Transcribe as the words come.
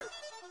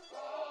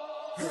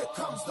Here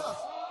comes the,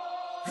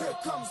 here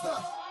comes the,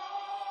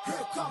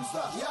 here comes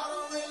the. Y'all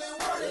don't really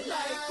want it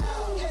like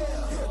that.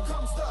 Yeah. Here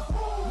comes the,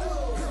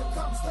 no. Here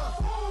comes the,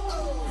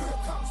 oh. Here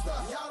comes the.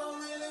 Y'all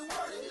don't really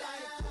want it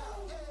like that.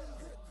 Yeah.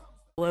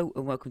 Hello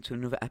and welcome to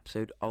another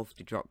episode of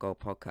the Drop Goal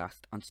podcast.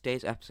 On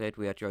today's episode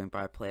we are joined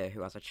by a player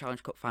who has a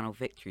Challenge Cup final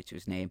victory to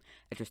his name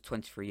at just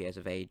 23 years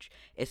of age.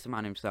 It's the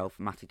man himself,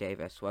 Matty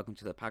Davis. Welcome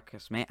to the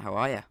podcast, mate. How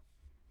are you?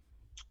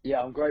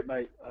 Yeah, I'm great,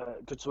 mate.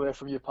 Good to hear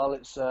from you, pal.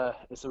 It's a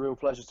real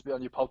pleasure to be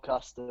on your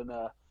podcast, and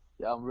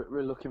I'm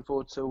really looking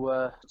forward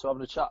to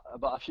having a chat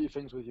about a few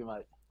things with you,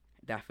 mate.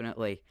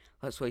 Definitely.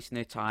 Let's waste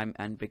no time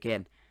and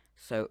begin.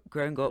 So,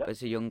 growing up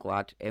as a young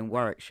lad in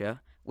Warwickshire,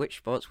 which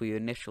sports were you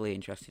initially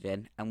interested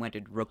in, and when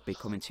did rugby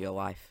come into your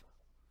life?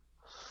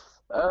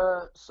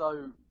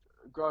 So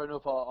growing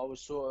up, I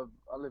was I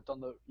lived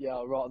on right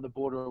on the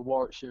border of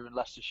Warwickshire and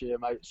Leicestershire,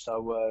 mate.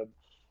 So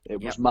it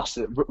was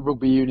massive.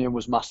 Rugby union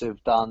was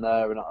massive down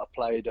there, and I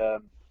played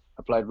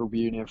rugby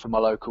union for my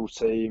local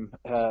team,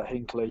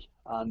 Hinckley,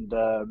 and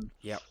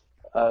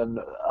and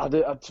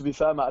to be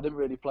fair, mate, I didn't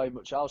really play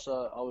much else.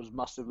 I was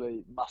massive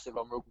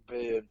on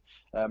rugby,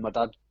 and my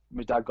dad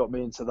got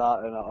me into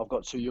that, and I've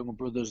got two younger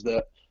brothers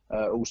that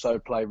also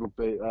play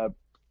rugby.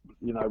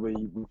 We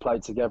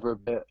played together a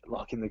bit,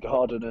 like in the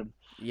garden and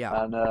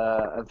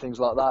things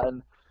like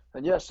that,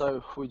 and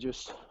so we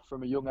just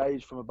from a young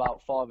age, from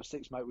about 5 or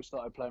 6, mate, we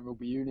started playing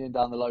rugby union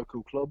down the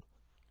local club.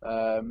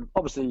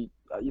 Obviously,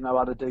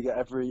 had a dig at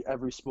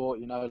every sport,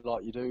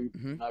 like you do.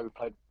 Mm-hmm. We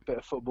played a bit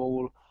of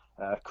football,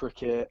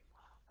 cricket,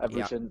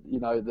 everything,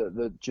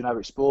 the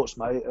generic sports,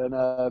 mate.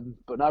 And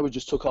but now we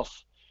just took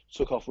off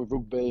with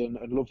rugby and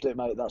loved it,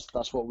 mate.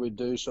 That's what we'd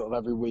do sort of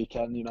every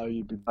weekend.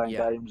 You'd be playing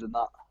games and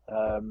that.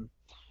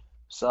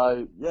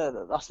 So yeah,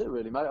 that's it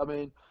really, mate. I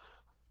mean,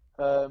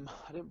 I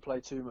didn't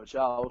play too much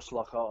else.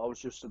 Like I was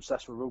just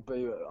obsessed with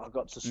rugby. I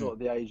got to sort of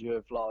the age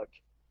of like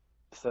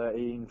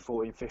 13,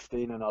 14,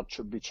 15, and I'd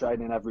be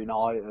training every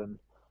night, and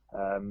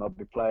I'd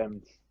be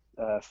playing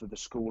for the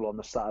school on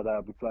the Saturday.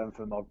 I'd be playing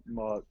for my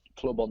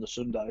club on the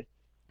Sunday.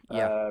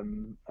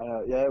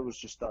 It was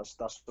just that's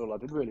all I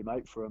did really,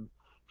 mate, from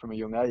a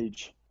young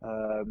age.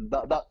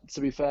 That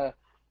to be fair,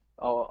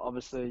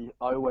 obviously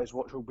I always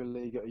watched rugby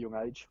league at a young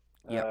age.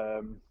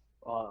 On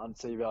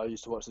TV, I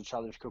used to watch the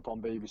Challenge Cup on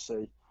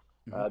BBC.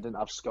 I didn't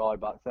have Sky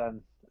back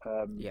then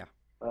at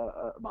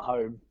my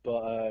home,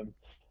 but I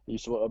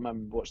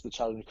remember watching the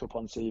Challenge Cup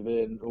on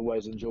TV and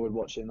always enjoyed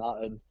watching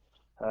that.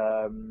 And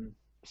and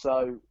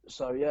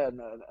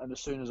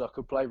as soon as I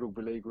could play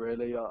rugby league,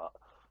 really, I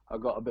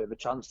got a bit of a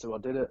chance to. I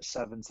did it at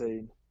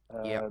 17.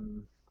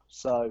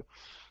 So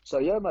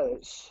yeah, mate,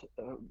 it's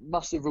a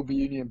massive rugby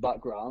union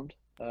background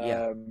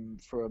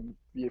from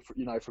a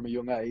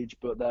young age,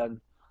 but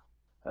then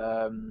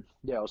I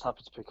was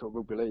happy to pick up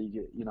rugby league,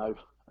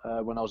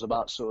 when I was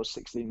about sort of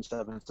 16,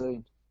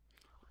 17.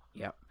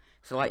 Yeah.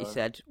 So like you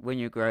said, when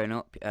you were growing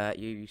up,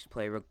 you used to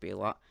play rugby a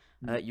lot.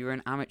 You were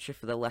an amateur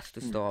for the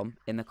Leicester Storm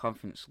in the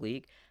Conference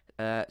League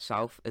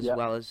South, as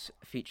well as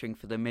featuring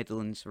for the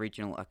Midlands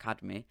Regional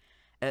Academy.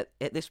 At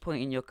this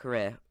point in your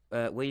career,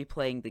 were you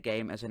playing the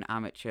game as an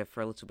amateur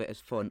for a little bit as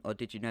fun, or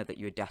did you know that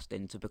you were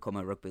destined to become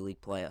a rugby league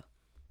player?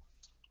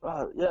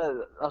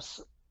 That's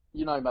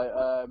mate.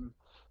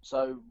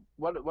 So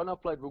when I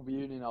played rugby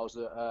union, I was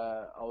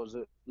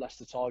at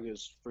Leicester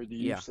Tigers through the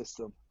youth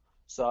system.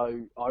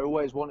 So I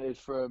always wanted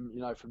from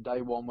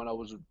day one when I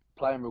was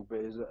playing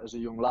rugby as a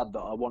young lad that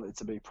I wanted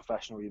to be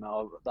professional.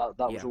 That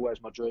was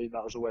always my dream.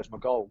 That was always my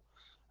goal.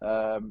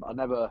 I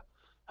never,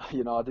 I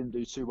didn't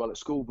do too well at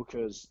school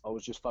because I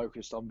was just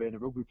focused on being a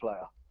rugby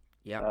player.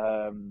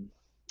 And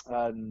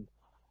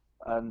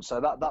so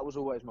that was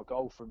always my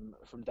goal from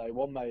day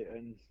one, mate.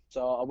 And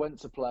so I went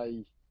to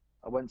play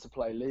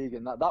league,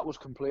 and that was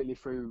completely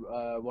through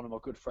one of my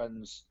good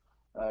friends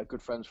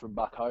from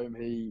back home.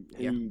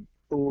 He'd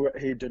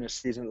done a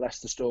season at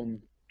Leicester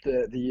Storm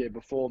the year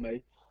before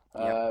me,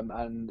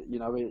 and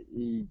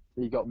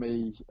he got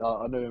me.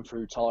 I knew him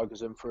through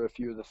Tigers and through a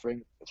few of the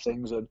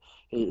things, and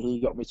he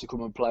got me to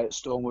come and play at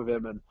Storm with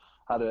him, and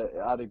had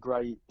a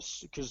great,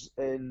 because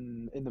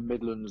in the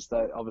Midlands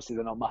they're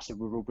not massive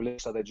with rugby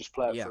league, so they just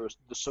play it for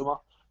the summer.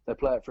 They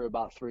play it for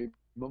about 3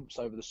 months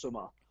over the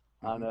summer.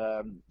 And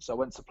so I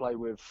went to play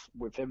with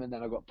him, and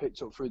then I got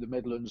picked up through the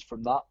Midlands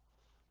from that.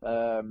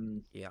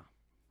 And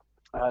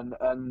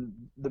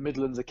the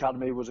Midlands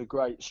Academy was a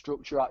great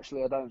structure.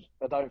 Actually, I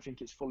don't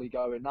think it's fully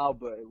going now,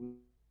 but it was,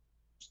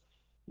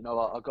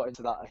 I got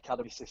into that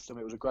academy system.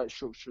 It was a great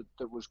structure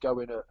that was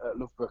going at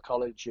Loughborough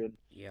College, and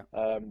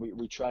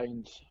we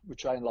trained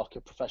like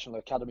a professional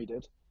academy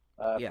did.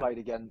 Played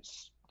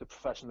against the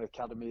professional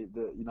academy,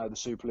 the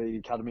Super League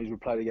academies. We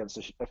played against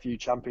a few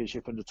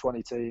Championship under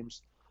 20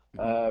 teams.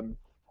 And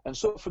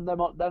sort of from then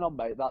on,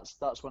 mate,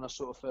 that's when I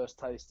sort of first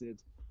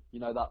tasted,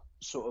 that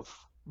sort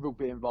of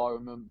rugby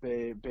environment,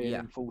 being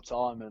in full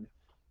time, and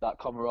that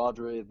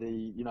camaraderie,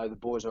 the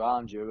boys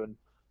around you, and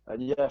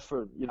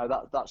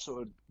that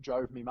sort of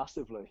drove me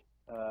massively.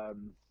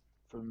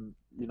 From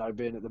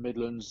being at the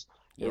Midlands,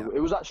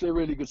 it was actually a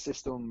really good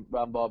system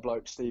run by a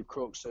bloke, Steve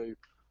Crooks, who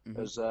Hmm.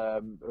 as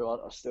who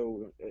I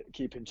still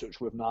keep in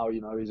touch with now.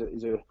 You know, he's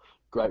a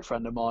great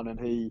friend of mine, and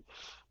he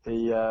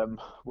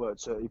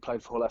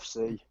played for Hull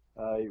FC.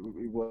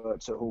 He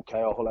worked at Hull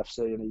FC,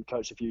 and he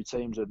coached a few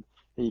teams. And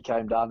he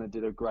came down and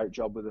did a great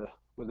job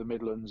with the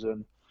Midlands,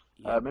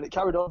 Yeah. and it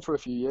carried on for a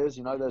few years.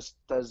 You know,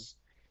 there's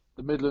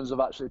the Midlands have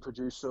actually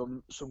produced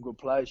some good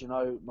players. You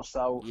know,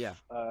 myself, Yeah.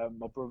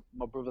 my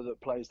brother that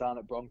plays down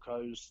at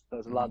Broncos.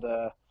 There's Hmm.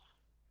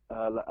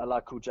 a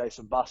lad called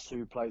Jason Bass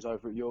who plays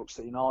over at York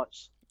City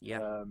Knights. Yeah.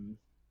 Um,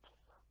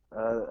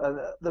 and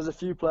there's a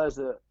few players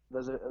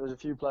there's a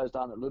few players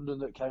down at London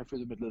that came through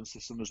the Midlands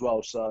system as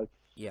well. So,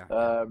 Yeah.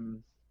 Yeah.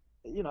 um,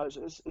 you know,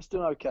 it's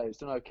done okay. It's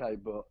done okay,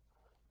 but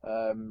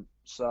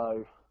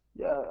so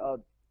yeah,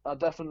 I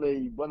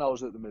definitely when I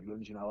was at the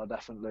Midlands, you know, I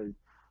definitely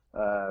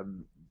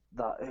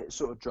that it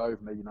sort of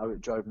drove me. You know, it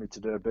drove me to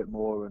do a bit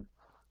more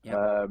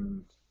Yeah.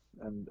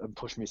 and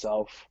push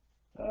myself.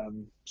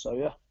 So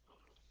yeah.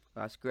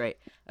 That's great.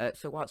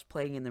 So whilst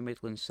playing in the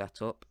Midlands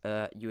setup,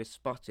 you were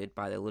spotted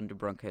by the London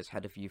Broncos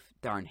head of youth,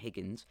 Darren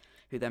Higgins,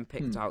 who then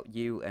picked out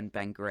you and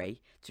Ben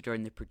Gray to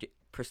join the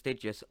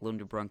prestigious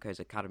London Broncos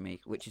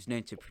Academy, which is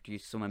known to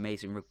produce some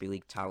amazing rugby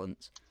league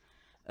talent.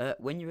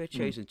 When you were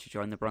chosen to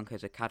join the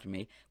Broncos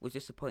Academy, was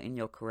this a point in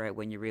your career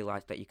when you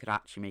realised that you could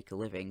actually make a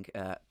living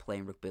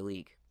playing rugby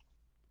league?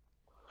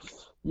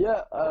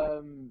 Yeah,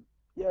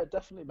 yeah,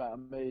 definitely, mate.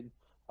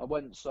 I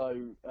mean,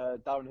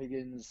 Darren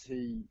Higgins,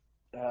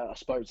 I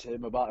spoke to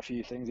him about a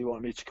few things. He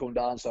wanted me to come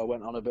down, so I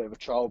went on a bit of a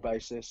trial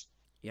basis.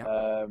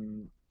 Yeah.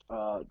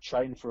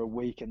 Trained for a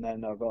week, and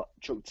then I got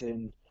chucked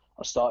in.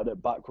 I started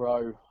at back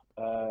row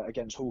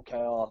against Hull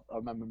KR. I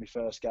remember my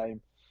first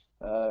game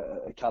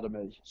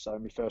academy. So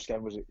my first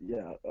game was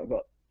I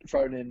got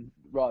thrown in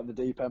right in the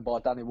deep end by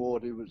Danny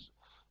Ward, who was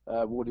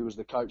Wardy was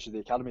the coach of the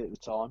academy at the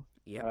time.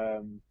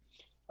 Yeah.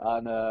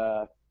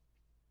 And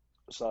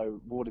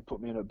so Wardy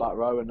put me in at back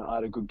row, and I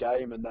had a good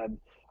game. And then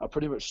I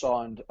got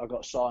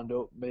signed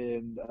up. Me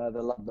and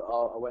the lad that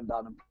I went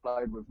down and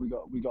played with,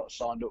 we got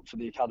signed up for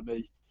the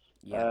academy.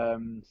 Yeah.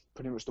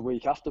 Pretty much the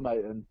week after,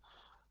 mate.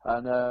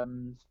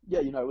 And yeah,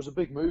 you know, it was a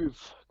big move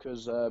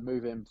because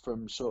moving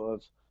from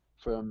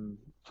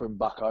from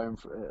back home,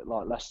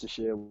 like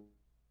Leicestershire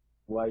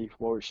way,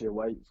 Warwickshire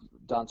way,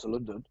 down to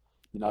London.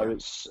 You know,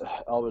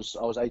 Yeah. I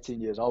was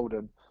 18 years old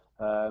and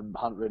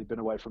hadn't really been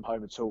away from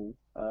home at all.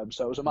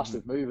 So it was a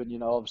massive move, and you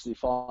know, obviously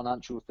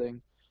financial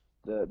thing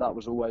that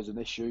was always an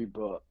issue,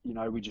 but you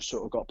know, we just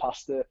sort of got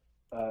past it.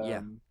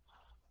 Yeah.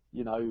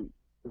 You know,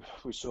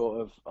 we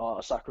sort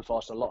of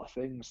sacrificed a lot of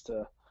things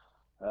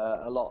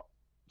a lot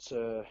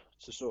to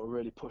sort of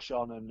really push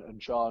on and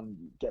try and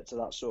get to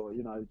that sort of,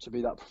 you know, to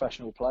be that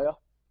professional player.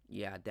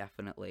 Yeah,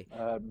 definitely.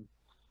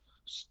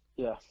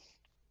 Yeah.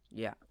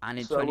 Yeah. And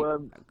in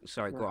So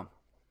sorry, yeah. go on.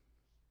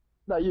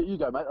 No, you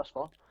go, mate. That's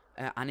fine.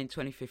 And in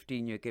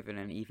 2015, you were given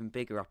an even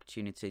bigger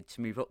opportunity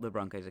to move up the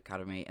Broncos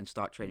Academy and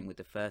start training with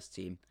the first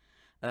team.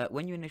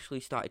 When you initially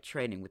started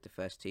training with the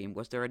first team,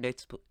 was there a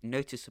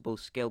noticeable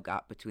skill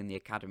gap between the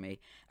academy?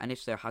 And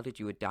if so, how did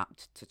you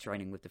adapt to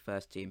training with the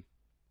first team?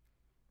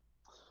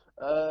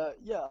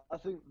 Yeah, I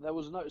think there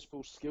was a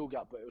noticeable skill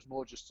gap, but it was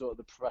more just sort of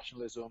the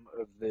professionalism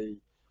of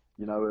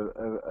you know,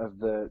 of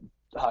the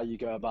how you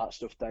go about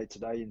stuff day to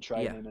day in Yeah.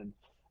 training,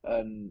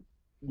 and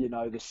you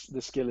know, the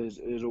skill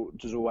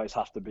does always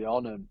have to be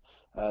on, and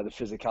the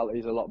physicality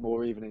is a lot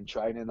more even in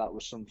training. That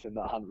was something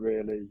that I hadn't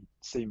really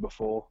seen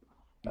before.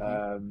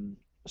 Hmm.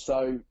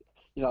 So,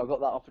 you know, I got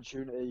that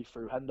opportunity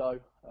through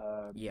Hendo,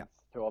 Yeah.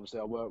 who obviously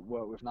I work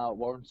with now at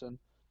Warrington,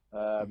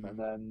 Hmm.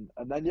 and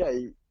then yeah,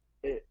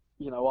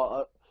 you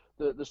know,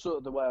 the sort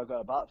of the way I go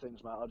about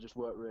things, mate, I just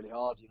work really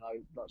hard. You know,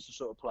 that's the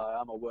sort of player I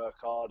am. I work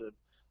hard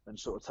and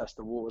sort of test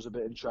the waters a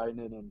bit in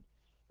training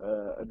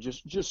and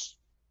just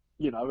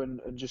you know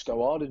and just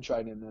go hard in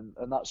training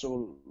and that's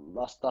all.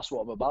 That's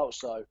what I'm about.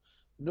 So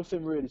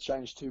nothing really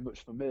changed too much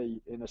for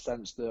me in the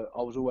sense that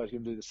I was always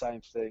going to do the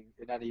same thing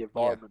in any Yeah.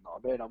 environment that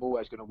I'm in. I'm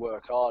always going to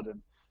work hard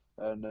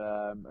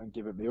and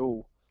give it me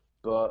all.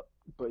 But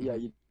yeah,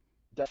 Hmm. you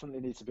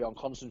definitely need to be on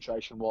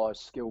concentration wise,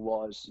 skill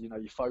wise. You know,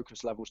 your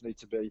focus levels need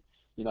to be,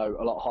 you know,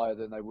 a lot higher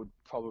than they would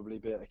probably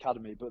be at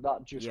academy. But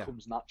that just Yeah.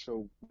 comes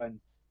natural when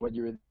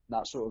you're in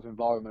that sort of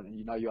environment and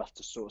you know you have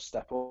to sort of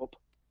step up.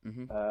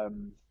 Hmm.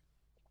 Um,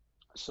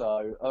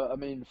 so I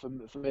mean, for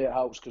me it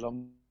helps because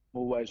I'm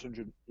always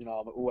 100. You know,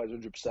 I'm always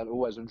 100%,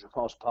 always 100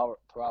 miles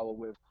per hour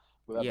with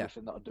Yeah.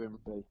 everything that I do in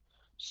rugby.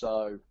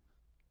 So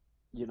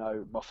you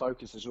know, my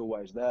focus is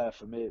always there.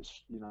 For me,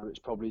 it's, you know, it's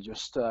probably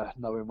just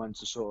knowing when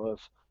to sort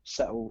of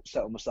settle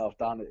myself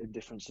down in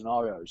different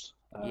scenarios.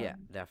 Yeah.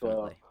 But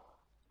Definitely.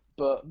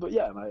 but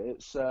yeah,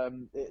 mate,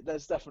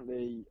 there's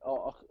definitely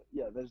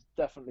there's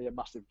definitely a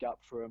massive gap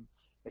from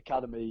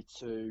academy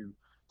to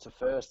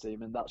first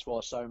team, and that's why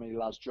so many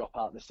lads drop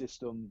out the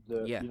system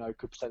that, Yeah. you know,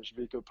 could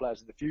potentially be good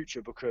players in the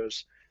future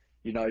because,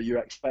 you know, you're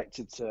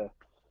expected to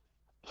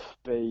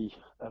be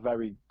a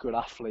very good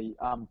athlete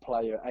and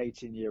player at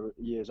 18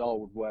 years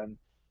old when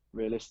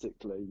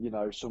realistically, you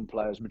know, some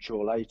players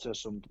mature later,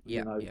 some, you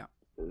Yeah. know, Yeah.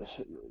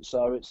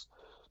 so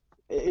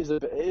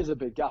it is a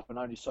big gap, and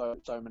only so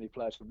many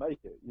players can make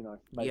it.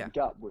 Make the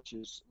gap, which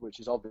is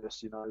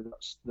obvious.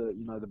 That's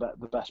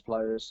the best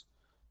players,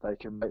 they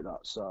can make that.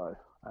 So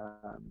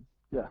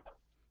yeah.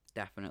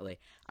 Definitely.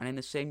 And in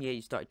the same year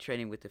you started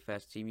training with the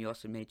first team, you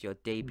also made your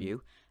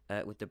debut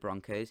with the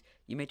Broncos.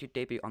 You made your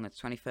debut on the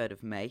 23rd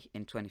of May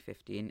in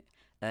 2015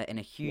 in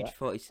a huge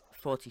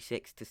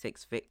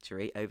 46-6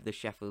 victory over the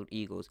Sheffield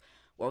Eagles.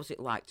 What was it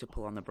like to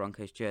pull on the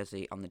Broncos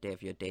jersey on the day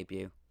of your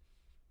debut?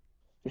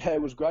 Yeah,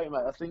 it was great,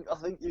 mate. I think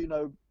you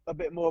know a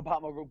bit more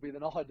about my rugby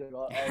than I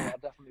do. I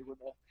definitely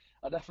wouldn't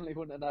have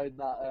known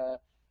that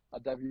I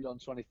debuted on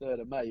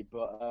 23rd of May.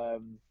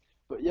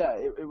 But yeah,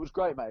 it was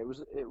great, mate.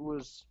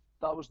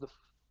 That was the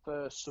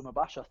first summer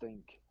bash, I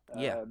think.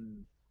 Yeah. It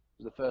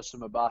was the first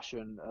summer bash,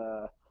 and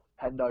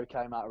Hendo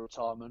came out of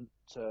retirement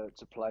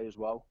to play as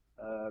well.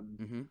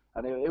 And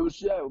it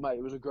was, mate,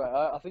 it was a great.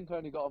 I think I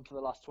only got on for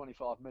the last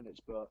 25 minutes,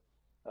 but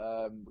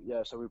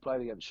so we played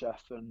against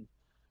Chef and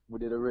we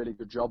did a really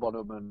good job on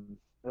them. And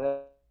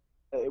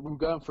we were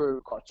going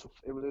through quite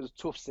tough. It was a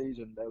tough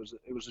season.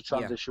 It was a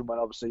transition when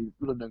obviously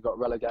London got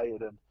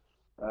relegated and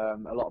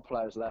a lot of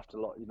players left.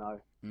 We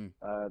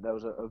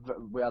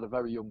had a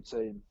very young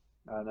team.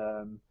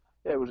 And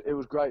it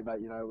was great,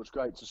 mate. It was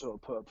great to sort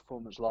of put a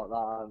performance like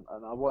that,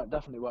 and I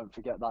definitely won't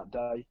forget that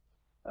day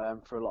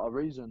for a lot of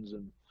reasons.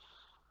 And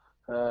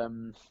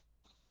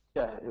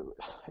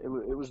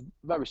it was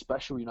very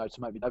special, to make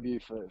my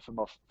debut for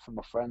my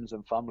friends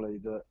and family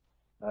that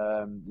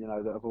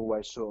that have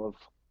always sort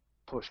of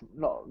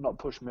not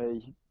pushed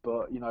me,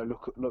 but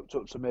looked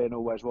up to me and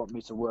always want me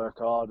to work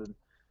hard,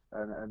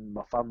 and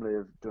my family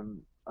have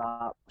done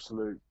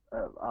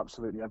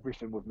absolutely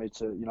everything with me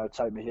to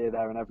take me here,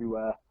 there, and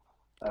everywhere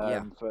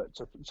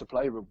to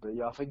play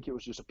rugby. I think it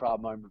was just a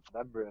proud moment for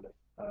them, really.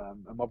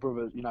 And my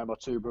brother, my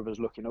two brothers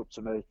looking up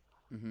to me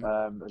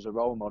as a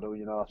role model.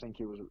 I think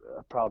it was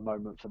a proud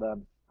moment for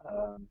them.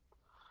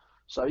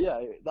 So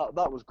yeah,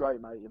 that was great,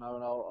 mate. And I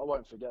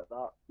won't forget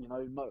that.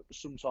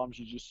 Sometimes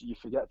you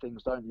forget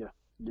things, don't you?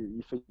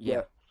 You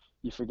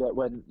forget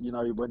when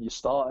you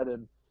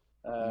started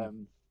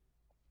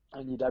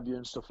and your debut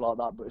and stuff like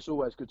that, but it's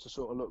always good to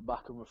sort of look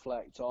back and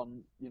reflect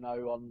on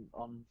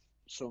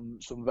some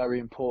very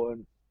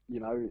important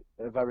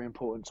very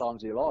important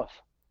times of your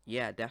life.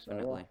 Yeah,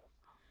 definitely.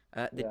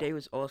 The day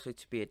was also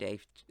to be a day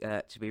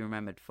to be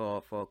remembered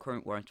for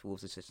current Warrington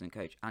Wolves assistant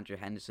coach Andrew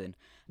Henderson,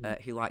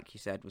 who, like you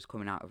said, was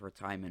coming out of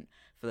retirement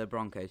for the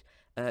Broncos.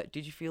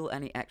 Did you feel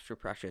any extra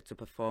pressure to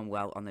perform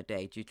well on the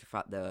day due to the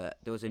fact that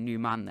there was a new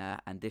man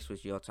there and this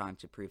was your time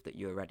to prove that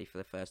you were ready for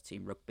the first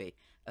team rugby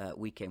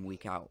week in,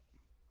 week out?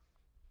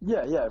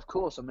 Yeah, of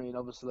course. I mean,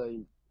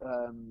 obviously,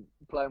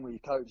 playing with your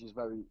coach is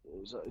very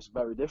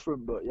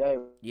different. But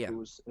it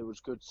was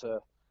good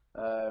to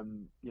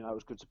it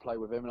was good to play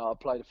with him. And I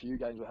played a few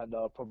games with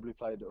Hendo. I probably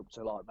played up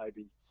to like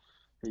maybe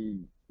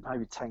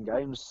 10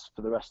 games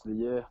for the rest of the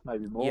year,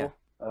 maybe more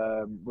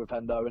with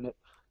Hendo in it.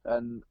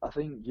 And I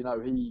think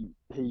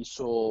he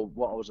saw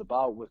what I was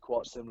about with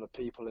quite similar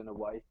people in a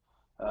way,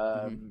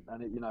 and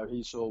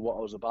he saw what I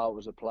was about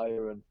as a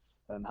player and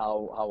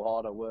how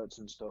hard I worked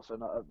and stuff,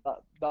 and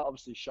that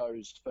obviously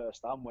shows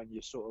firsthand when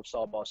you're sort of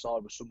side by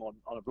side with someone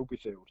on a rugby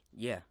field.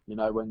 Yeah.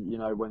 When you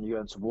go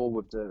into war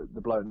with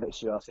the bloke next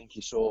to you, I think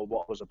he saw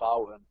what I was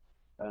about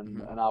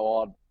and how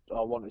hard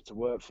I wanted to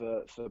work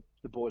for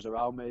the boys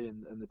around me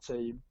and the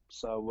team.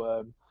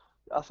 So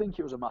I think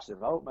it was a massive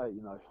help, mate.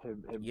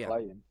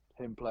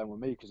 Him playing with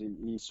me because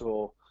he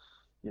saw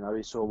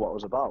what I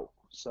was about.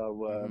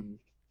 So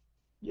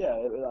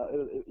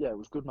it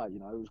was good, mate.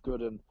 It was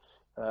good, and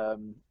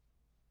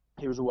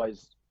he was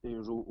always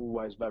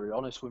very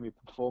honest with me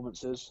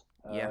performances.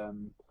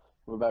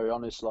 We're very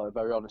honest, like a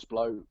very honest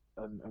bloke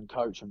and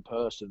coach and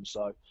person.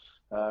 So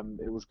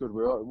it was good.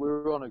 We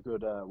were on a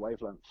good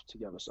wavelength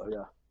together. So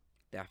yeah.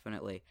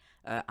 Definitely.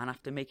 And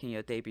after making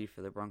your debut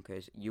for the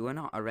Broncos, you were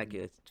not a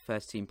regular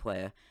first team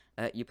player.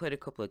 You played a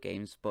couple of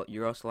games, but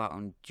you're also out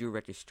on due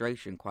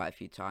registration quite a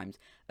few times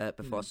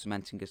before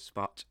cementing a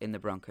spot in the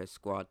Broncos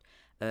squad.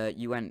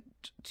 You went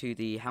to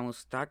the Hemel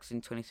Stags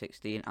in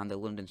 2016 and the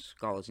London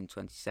Scholars in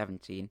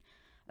 2017.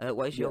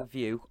 What is your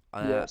view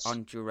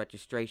on dual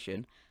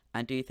registration,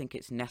 and do you think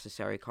it's a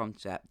necessary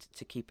concept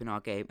to keep in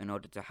our game in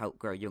order to help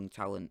grow young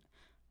talent?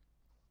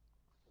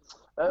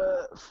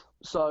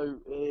 So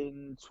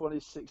in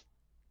 2016,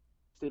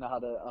 I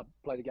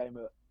played a game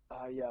at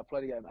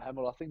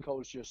Hemel. I think I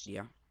was just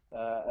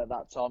at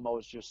that time I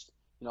was just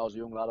I was a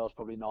young lad. I was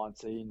probably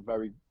 19,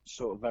 very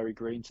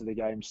green to the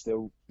game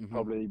still,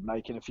 probably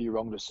making a few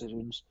wrong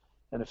decisions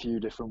in a few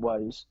different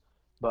ways.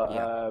 But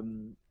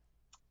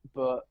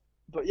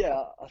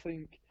yeah, I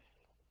think.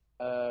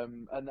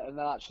 And then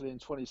actually in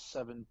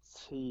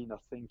 2017, I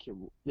think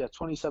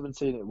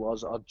 2017 it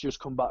was. I'd just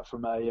come back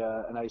from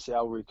an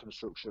ACL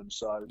reconstruction,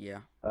 so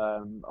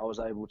I was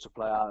able to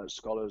play out at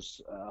Scholars.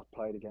 I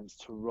played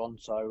against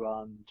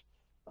Toronto, and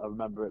I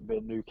remember it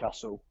being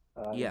Newcastle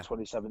in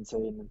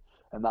 2017,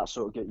 and that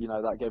sort of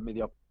that gave me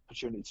the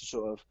opportunity to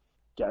sort of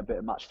get a bit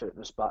of match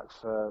fitness back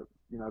for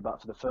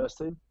the first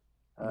team.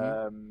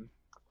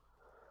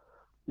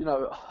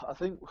 I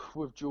think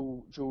with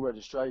dual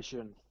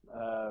registration,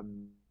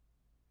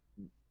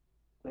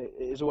 it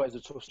is always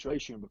a tough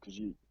situation because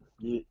you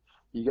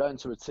you go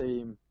into a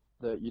team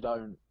that you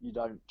don't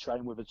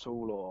train with at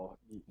all, or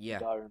Yeah.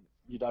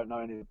 you don't know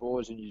any of the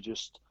boys, and you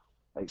just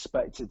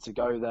expected to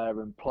go there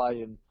and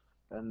play,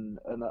 and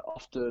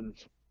often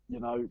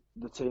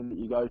the team that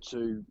you go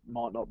to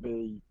might not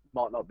be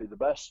the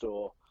best,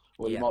 or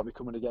you Yeah. might be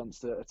coming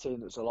against a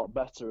team that's a lot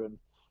better,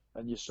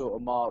 and you're sort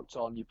of marked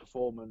on your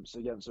performance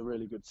against a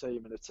really good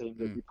team and a team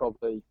that Mm. you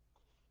probably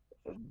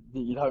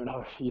you don't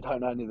know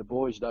any of the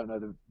boys, you don't know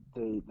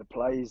the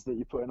plays that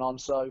you're putting on,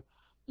 so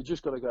you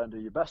just got to go and do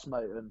your best,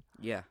 mate. And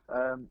Yeah.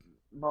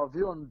 my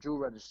view on dual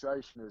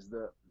registration is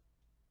that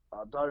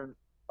I don't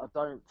I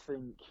don't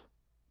think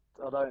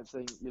I don't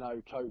think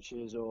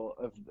coaches or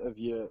of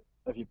your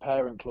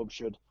parent club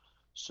should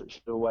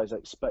always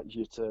expect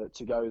you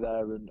to go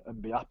there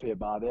and be happy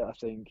about it. I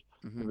think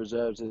the Mhm.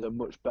 reserves is a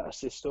much better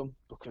system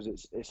because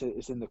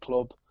it's in the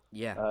club.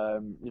 Yeah.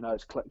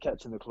 It's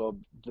kept in the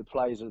club. The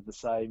players are the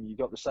same. You've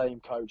got the same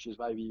coaches.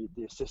 Maybe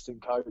the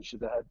assistant coach of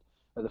the head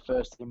of the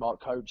first team might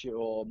coach it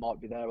or might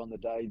be there on the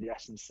day. The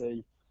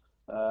S&C,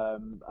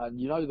 and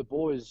the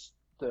boys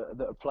that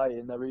are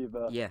playing, they're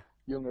either Yeah.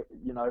 younger,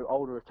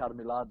 older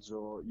academy lads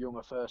or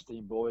younger first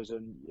team boys,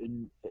 and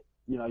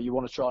you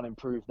want to try and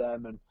improve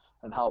them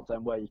and help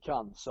them where you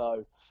can.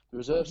 So the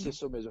reserve Mhm.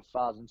 system is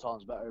 1,000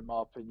 times better in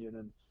my opinion,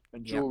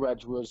 and Yeah. dual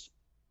reg was.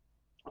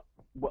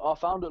 Well, I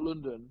found at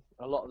London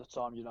a lot of the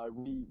time,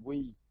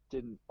 we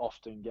didn't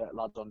often get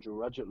lads on dual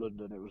reg at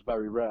London. It was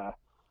very rare.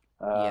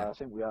 Yeah. I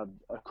think we had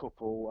a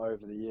couple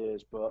over the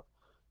years, but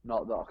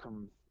not that I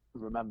can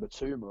remember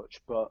too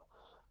much. But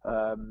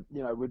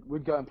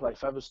we'd go and play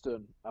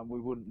Featherstone, and we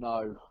wouldn't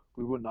know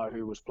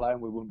who was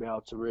playing. We wouldn't be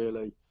able to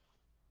really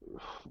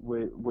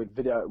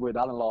we'd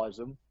analyse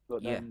them,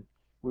 but Yeah. then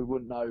we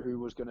wouldn't know who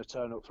was going to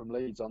turn up from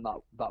Leeds on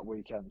that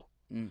weekend.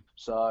 Mm.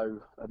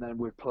 So and then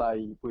we'd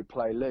play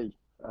Lee,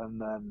 and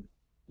then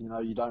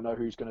you don't know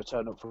who's going to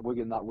turn up from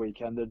Wigan that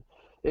weekend, and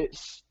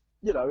it's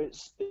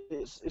it's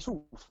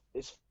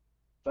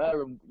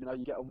fair, and you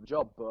get on with the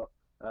job, but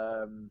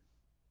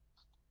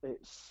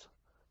it's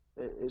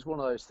it's one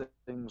of those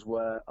things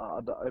where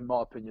in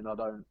my opinion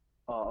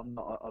I'm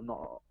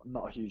not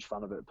a huge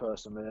fan of it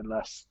personally,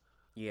 unless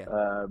Yeah.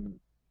 um,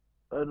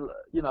 and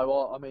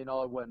I mean,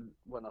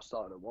 when I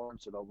started at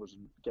Warrington, I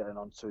wasn't getting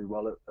on too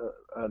well at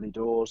early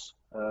doors.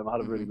 I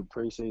had a really Mhm. good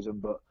pre-season,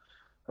 but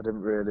I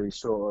didn't really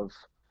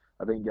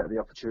I didn't get the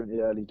opportunity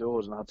early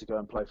doors, and I had to go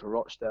and play for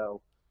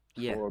Rochdale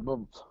Yeah. for a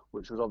month,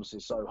 which was obviously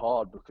so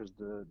hard because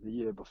the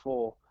year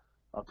before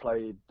I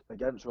played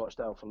against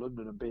Rochdale for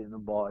London and beating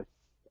them by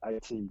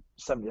 80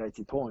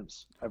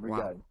 points every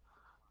Wow. game.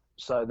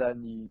 So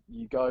then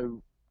you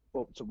go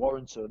up to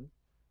Warrington,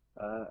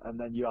 and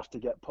then you have to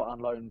get put on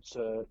loan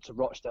to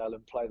Rochdale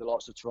and play the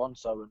likes of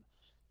Toronto,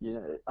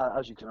 and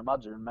as you can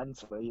imagine,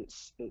 mentally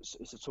it's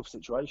a tough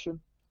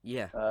situation.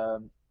 Yeah.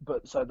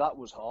 But so that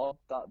was hard.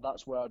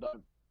 That's where I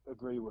don't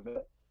agree with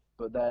it.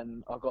 But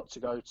then I got to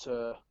go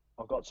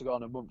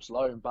on a month's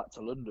loan back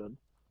to London,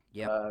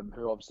 Yep.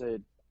 who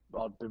obviously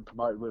I'd been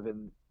promoted with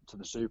to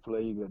the Super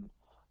League, and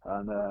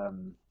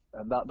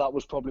that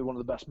was probably one of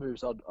the best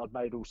moves I'd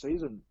made all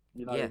season.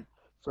 Yeah.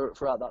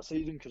 Throughout that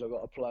season, because I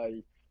got to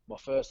play my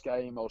first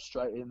game. I was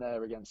straight in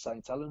there against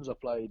St Helens. I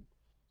played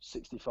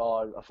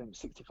 65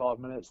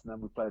 minutes, and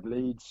then we played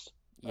Leeds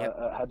Yep.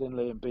 at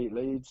Headingley and beat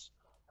Leeds,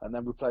 and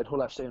then we played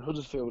Hull FC in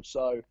Huddersfield.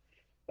 So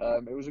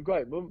it was a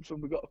great month,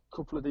 and we got a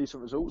couple of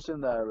decent results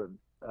in there,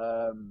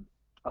 and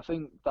I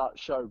think that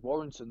showed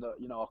Warrington that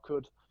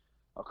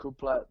I could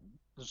play at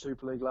the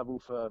Super League level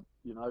for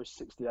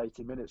 60,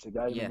 80 minutes a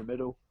game in Yeah. the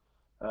middle.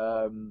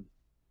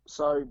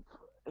 So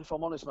if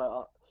I'm honest,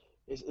 mate,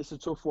 it's a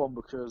tough one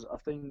because I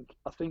think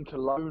the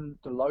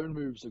loan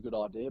move's a good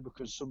idea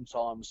because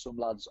sometimes some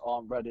lads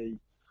aren't ready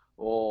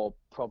or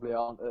probably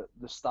aren't at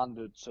the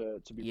standard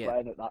to be Yeah.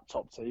 playing at that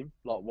top team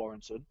like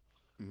Warrington.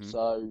 Mhm.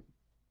 So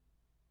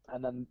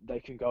and then they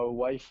can go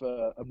away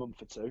for a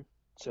month or two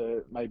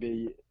to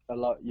maybe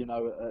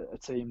a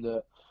team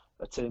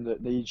that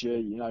needs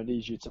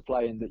you to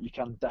play and that you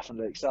can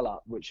definitely excel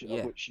at,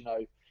 Yeah.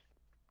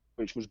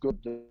 which was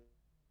good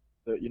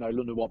that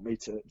London want me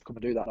to come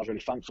and do that. I was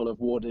really thankful of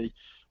Wardy,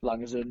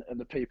 Langers, and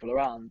the people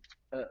around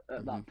at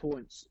Mhm. that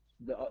point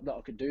that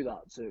I could do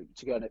that to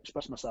go and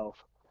express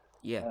myself.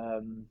 Yeah.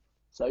 Um,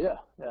 so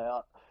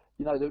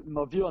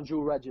my view on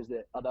dual reg is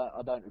that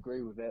I don't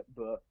agree with it,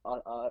 but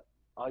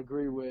I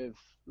agree with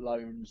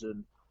loans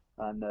and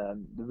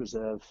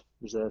the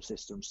reserve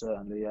system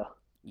certainly. Yeah.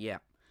 Yeah.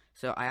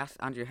 So I asked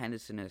Andrew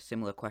Henderson a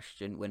similar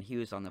question when he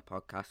was on the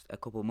podcast a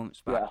couple of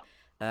months back,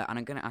 Yeah. and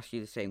I'm going to ask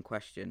you the same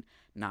question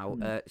now.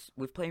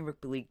 With playing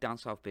rugby league down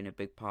south being a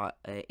big part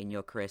in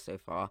your career so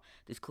far,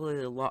 there's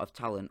clearly a lot of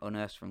talent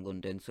unearthed from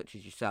London, such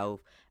as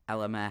yourself,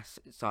 LMS,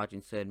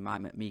 Sargentson,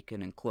 Mike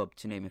McMeekan, and Club,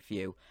 to name a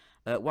few.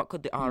 What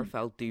could the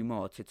RFL do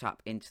more to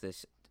tap into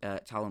this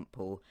talent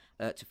pool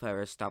to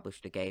further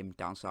establish the game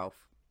down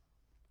south?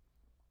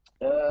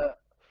 Do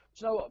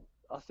you know what?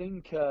 I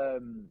think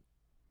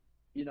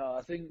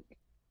I think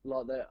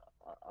like that.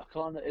 I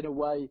kind of, in a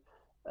way,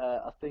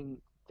 I think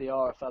the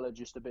RFL are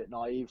just a bit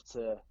naive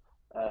to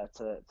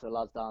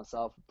lads down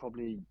south.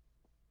 Probably,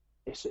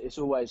 it's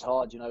always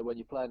hard, when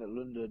you're playing at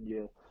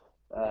London.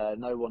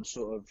 No one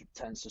sort of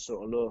tends to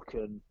sort of look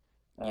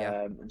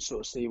Yeah, and sort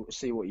of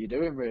see what you're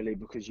doing really,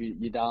 because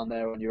you're down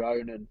there on your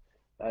own,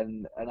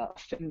 and I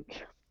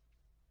think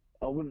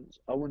I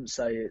wouldn't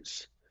say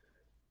it's.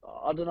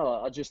 I don't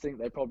know. I just think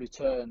they probably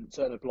turn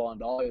a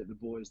blind eye at the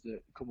boys that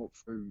come up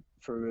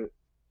through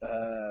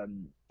a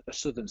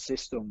southern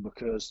system,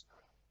 because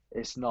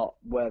it's not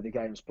where the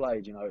game's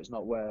played. It's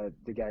not where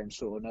the game's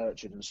sort of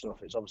nurtured and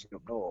stuff. It's obviously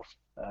up north.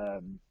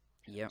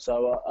 yeah,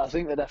 So I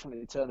think they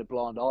definitely turn a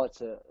blind eye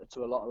to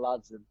a lot of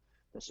lads, and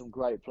there's some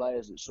great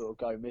players that sort of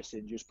go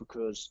missing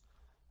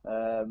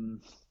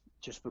um,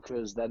 just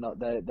because they're not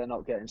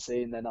getting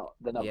seen. They're not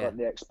yeah. getting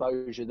the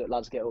exposure that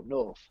lads get up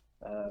north.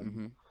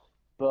 Mhm.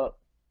 But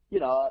you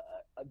know,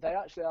 they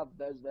actually have.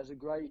 There's a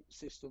great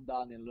system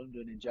down in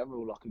London in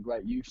general, like a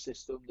great youth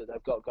system that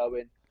they've got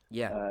going.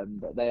 Yeah.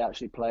 That they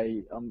actually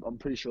play. I'm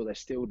pretty sure they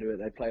still do it.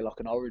 They play like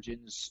an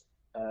Origins,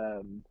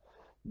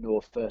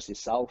 North versus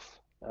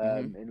South,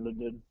 Mhm. in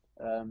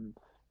London.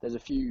 There's a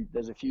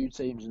few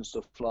teams and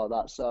stuff like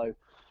that. So,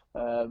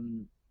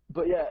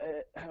 but yeah,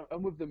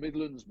 and with the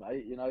Midlands,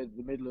 mate,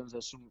 the Midlands,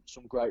 there's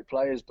some great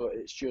players, but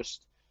it's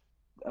just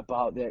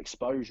about the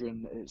exposure,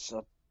 and it's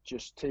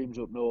just teams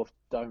up north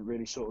don't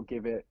really sort of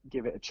give it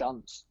a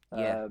chance.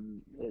 Yeah.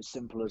 It's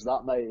simple as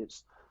that, mate.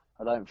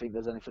 I don't think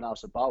there's anything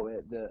else about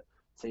it, that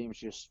teams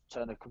just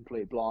turn a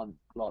complete blind,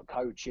 like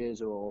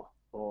coaches or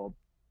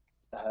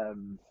I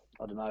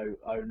don't know,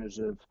 owners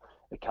of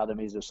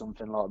academies or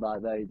something like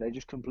that. They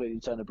just completely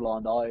turn a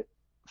blind eye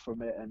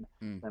from it,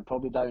 Mm. and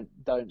probably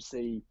don't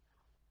see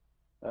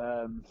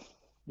um,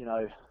 you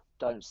know,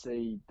 don't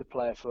see the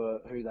player for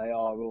who they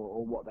are,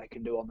 or what they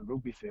can do on the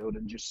rugby field,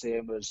 and just see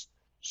them as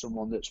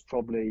someone that's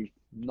probably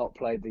not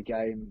played the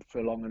game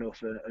for long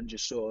enough, and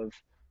just sort of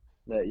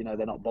that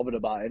they're not bothered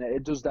about it. And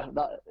it does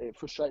that it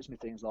frustrates me,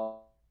 things like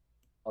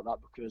that,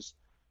 because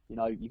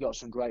you got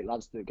some great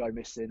lads that go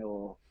missing,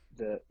 or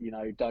that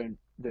don't,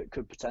 that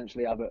could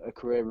potentially have a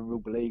career in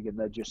rugby league, and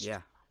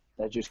Yeah.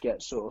 they just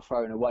get sort of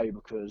thrown away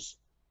because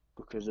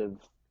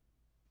of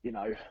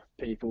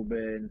people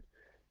being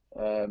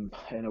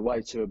in a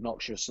way too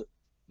obnoxious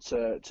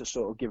to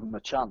sort of give them a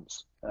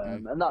chance.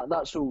 Mm. And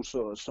that's all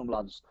sort of some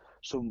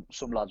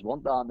lads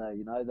want down there.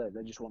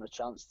 They just want a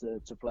chance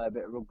to play a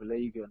bit of rugby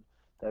league,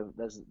 and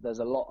there's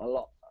a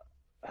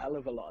hell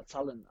of a lot of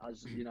talent,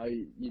 as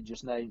you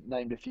just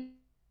named a few,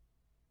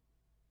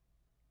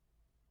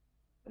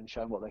 and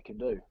shown what they can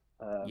do.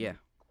 Yeah.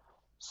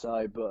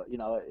 So, but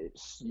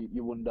it's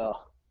you wonder,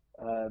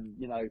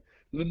 you know,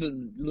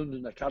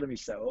 London Academy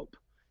set up,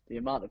 the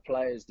amount of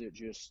players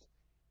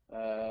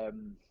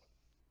um,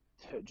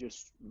 that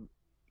just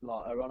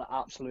like are on an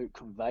absolute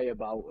conveyor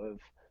belt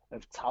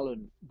of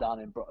talent down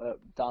at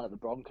the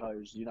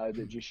Broncos.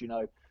 That just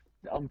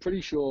I'm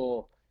pretty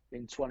sure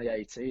in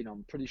 2018,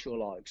 I'm pretty sure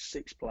like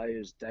 6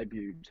 players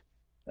debuted.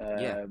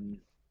 Yeah. Um,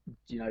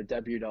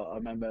 debuted. I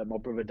remember my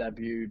brother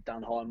debuted,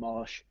 Dan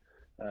Hindmarsh,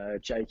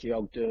 Jakey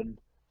Ogden.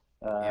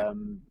 Yeah.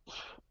 Um,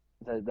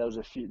 there's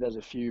a few. There's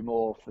a few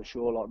more for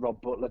sure. Like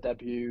Rob Butler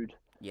debuted.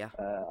 Yeah.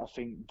 I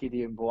think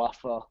Gideon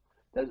Boafa.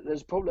 There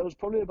was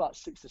probably about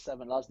 6 or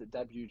 7 lads that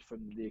debuted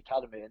from the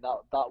academy, and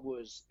that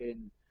was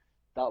in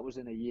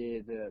a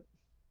year that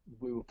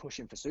we were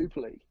pushing for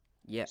Super League.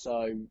 Yeah.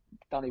 So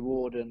Danny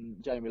Ward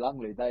and Jamie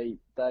Langley, they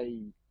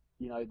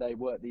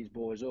worked these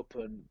boys up,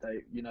 and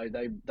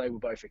they were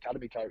both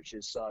academy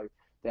coaches, so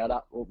they had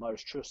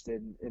utmost trust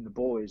in the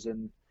boys,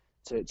 and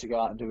to go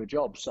out and do a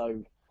job.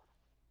 So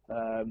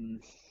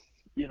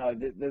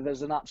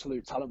there's an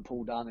absolute talent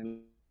pool down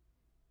in.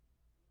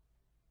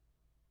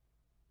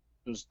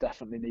 Does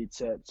definitely need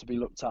to be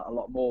looked at a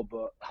lot more,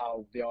 but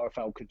how the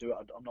RFL could do it,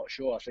 I'm not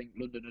sure. I think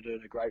London are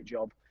doing a great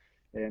job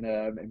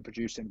in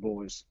producing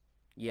boys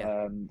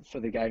Yeah.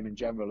 for the game in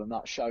general, and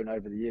that's shown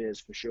over the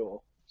years for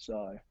sure.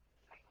 So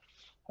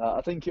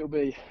I think it'll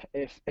be,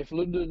 if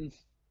London,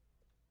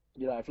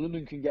 if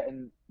London can get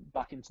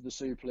back into the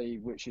Super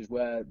League, which is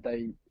where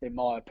they, in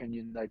my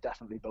opinion, they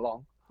definitely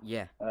belong.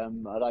 Yeah.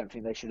 I don't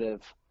think they should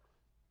have.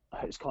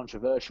 It's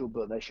controversial,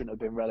 but they shouldn't have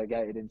been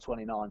relegated in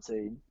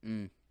 2019.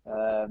 Mm.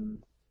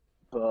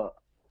 But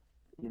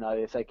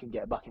if they can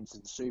get back into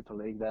the Super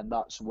League, then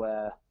that's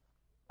where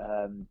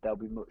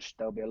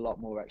there'll be a lot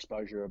more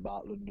exposure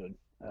about London,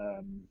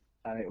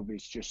 and it'll be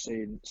just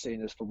seen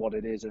as for what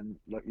it is, and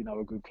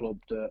a good club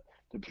that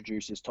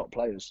produces top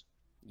players.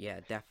 Yeah.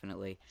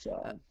 Definitely.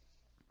 So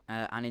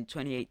And in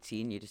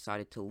 2018, you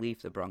decided to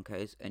leave the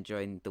Broncos and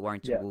join the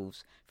Warrington yeah,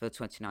 Wolves for the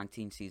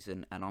 2019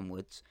 season and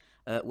onwards.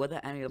 Were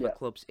there any other yeah.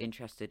 clubs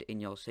interested in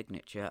your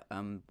signature?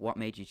 What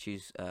made you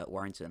choose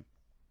Warrington?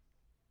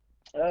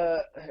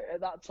 At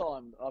that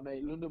time, I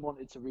mean, London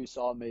wanted to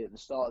re-sign me at the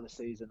start of the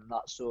season, and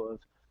that sort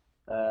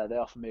of they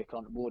offered me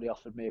Wardy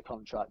offered me a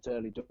contract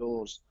early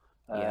doors,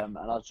 Yeah. and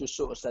I just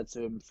sort of said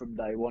to him from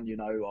day one,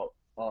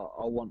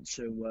 I want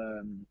to,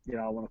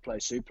 I want to play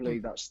Super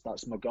League.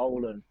 That's my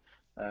goal.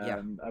 Yeah.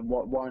 And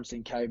what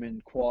Warrington came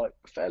in quite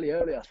fairly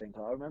early, I think.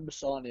 I remember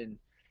signing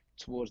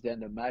towards the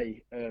end of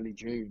May, early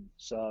June.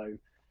 So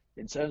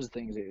in terms of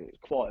things, it was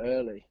quite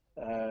early.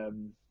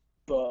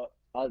 But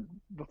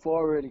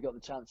before I really got the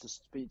chance to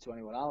speak to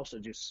anyone else, I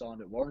just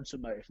signed at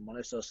Warrington, mate. If I'm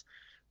honest,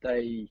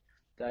 they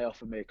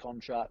offered me a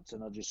contract,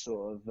 and I just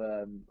sort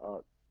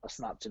of I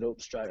snapped it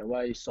up straight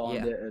away,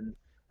 signed it,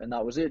 and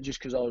that was it. Just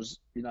because I was,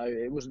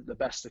 it wasn't the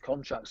best of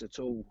contracts at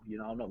all.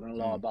 I'm not going to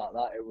lie about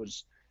that. It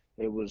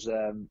was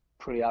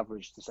pretty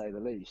average to say the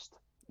least.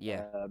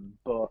 Yeah.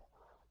 But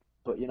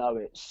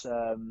it's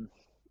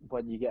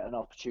when you get an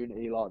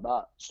opportunity like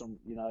that,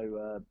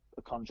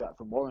 a contract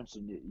from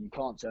Warrington, you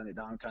can't turn it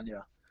down, can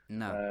you?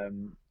 No.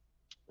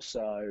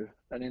 So,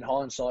 and in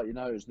hindsight, it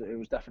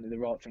was definitely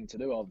the right thing to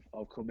do.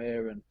 I've come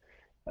here and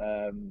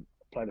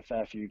played a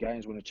fair few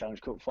games, won a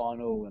Challenge Cup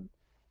final,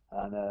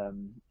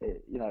 and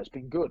it's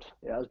been good.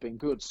 It has been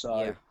good.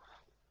 So,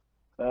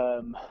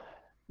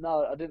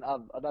 no, I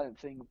don't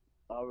think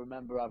I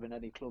remember having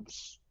any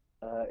clubs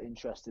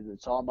interested at the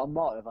time. I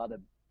might have had a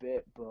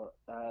bit, but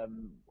I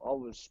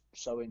was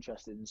so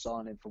interested in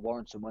signing for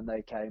Warrington when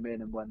they came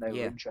in and when they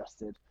were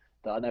interested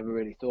that I never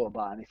really thought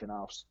about anything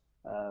else.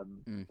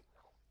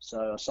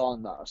 So I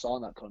signed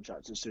that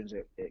contract as soon as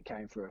it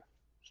came through.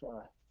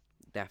 So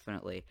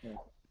definitely. Yeah.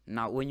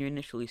 Now, when you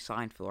initially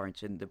signed for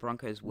Warrington, the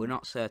Broncos were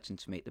not certain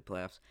to make the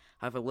playoffs.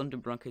 However,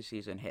 London Broncos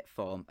season hit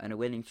form, and a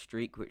winning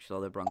streak which saw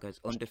the Broncos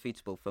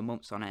undefeatable for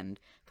months on end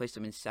placed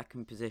them in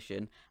second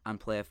position and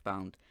playoff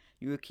bound.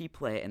 You were a key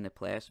player in the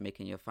playoffs,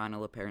 making your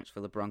final appearance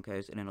for the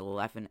Broncos in an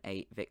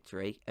 11-8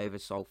 victory over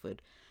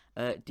Salford.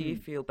 Do you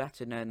feel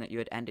better knowing that you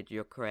had ended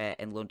your career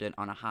in London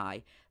on a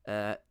high,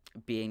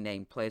 being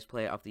named Players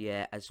Player of the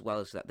Year, as well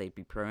as that they'd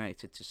be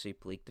promoted to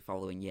Super League the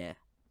following year?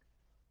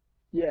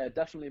 Yeah,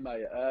 definitely,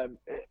 mate.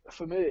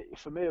 For me,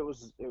 it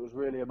was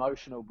really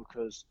emotional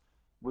because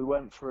we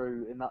went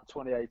through in that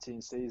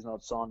 2018 season.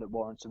 I'd signed at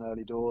Warrington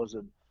early doors,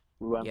 and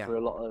we went through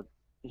a lot of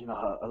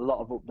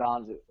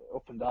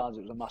up and downs.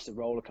 It was a massive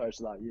roller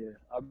coaster that year.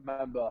 I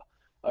remember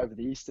over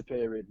the Easter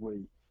period,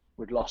 we'd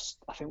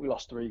lost. I think we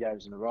lost 3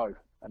 games in a row,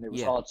 and it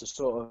was hard to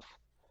sort of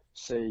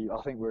see.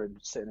 I think we were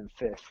sitting in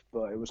 5th,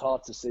 but it was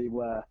hard to see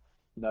where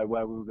we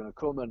were going to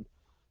come. And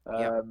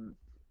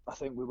I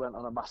think we went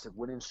on a massive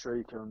winning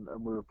streak, and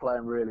we were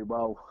playing really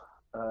well.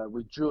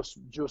 We just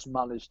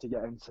managed to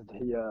get into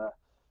the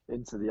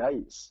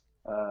 8s.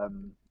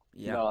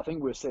 I think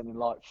we were sitting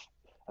in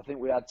I think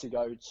we had to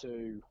go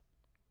to.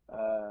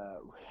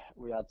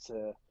 We had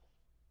to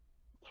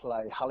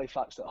play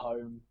Halifax at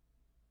home,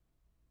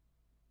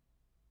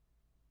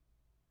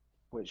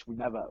 which we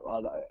never.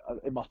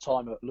 In my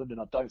time at London,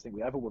 I don't think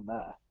we ever won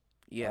there.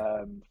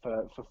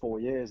 For 4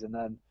 years, and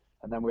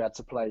then we had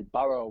to play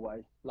Barrow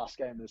away, last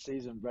game of the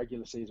season,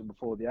 regular season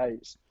before the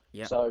 8s.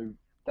 So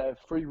they're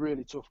 3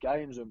 really tough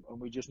games, and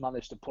we just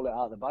managed to pull it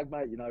out of the bag,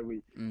 mate.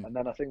 And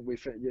then I think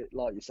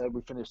like you said,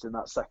 we finished in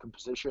that second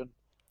position.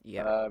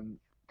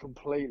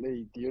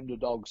 Completely the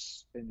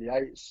underdogs in the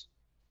 8s.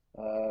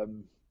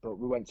 But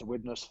we went to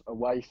Widnes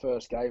away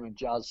first game, and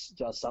Jazz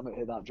Samet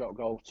hit that drop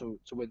goal to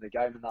win the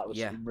game, and that was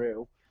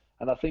unreal.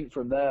 And I think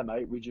from there,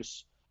 mate, we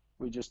just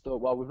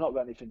thought, well, we've not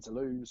got anything to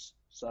lose,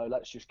 so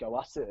let's just go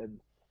at it.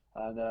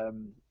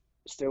 And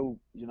still,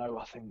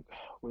 I think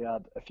we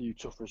had a few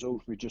tough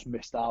results. We just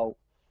missed out.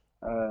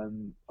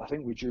 I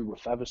think we drew with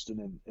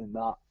Featherstone in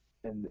the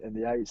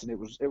 8s, and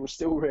it was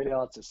still really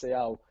hard to see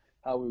how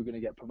we were going to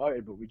get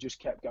promoted, but we just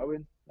kept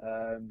going.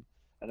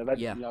 And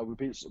eventually,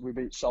 we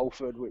beat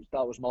Salford, which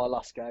that was my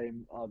last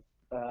game.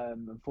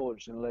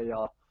 Unfortunately,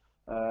 I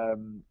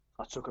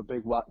took a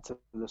big whack to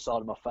the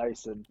side of my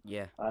face and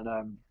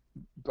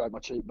broke my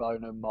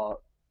cheekbone and my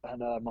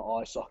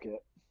eye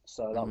socket.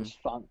 So that was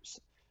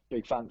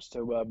big thanks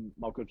to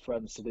my good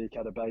friend Sadiq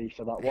Adebay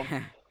for that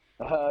one.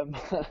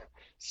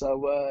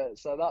 So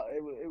that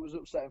it was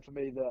upsetting for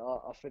me that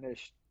I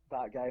finished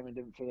that game and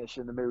didn't finish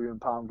in the £1 million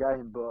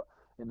game. But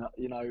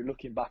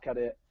looking back at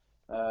it,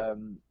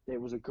 it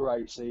was a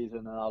great season,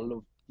 and I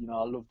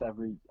loved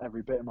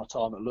every bit of my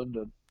time at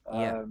London.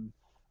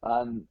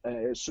 And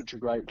it's such a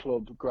great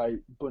club,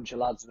 great bunch of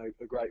lads, and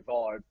a great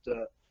vibe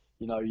that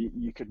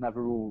you could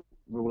never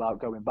rule out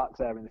going back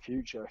there in the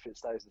future if it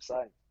stays the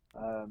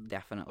same.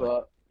 Definitely.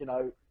 But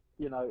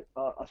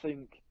I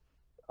think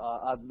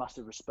I had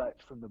massive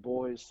respect from the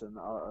boys, and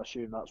I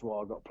assume that's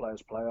why I got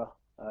Players Player.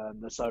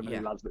 There's so many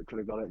lads that could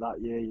have got it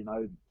that year.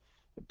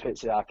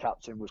 Pitsy, our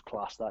captain, was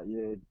class that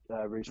year.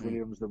 Rhys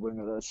Williams, the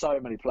winger. There's so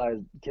many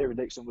players. Kieran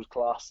Dixon was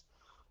class.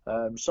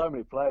 So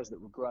many players that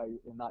were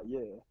great in that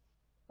year.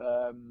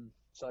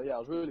 So I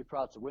was really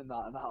proud to win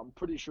that, and I'm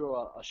pretty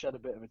sure I shed a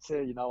bit of a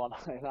tear, in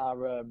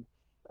our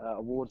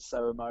awards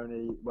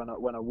ceremony when I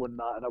won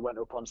that, and I went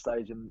up on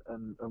stage and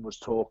was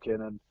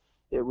talking, and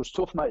it was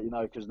tough, mate,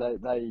 because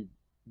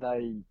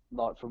they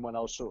like from when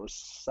I was sort of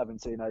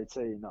 17,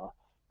 18, I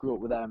grew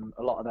up with them,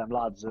 a lot of them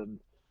lads, and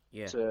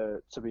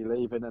to be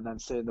leaving and then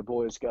seeing the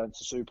boys going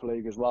to Super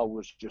League as well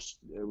was just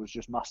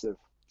massive.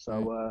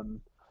 So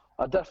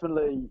I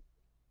definitely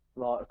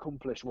like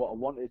accomplished what I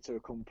wanted to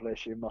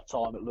accomplish in my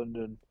time at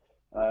London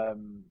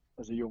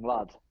as a young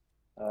lad.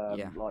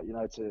 Yeah. Like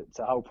to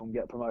help them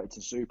get promoted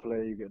to Super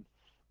League, and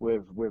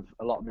with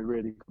a lot of my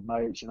really good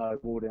mates.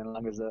 Wardy and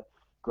Langer's are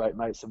great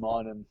mates of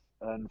mine,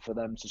 and for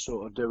them to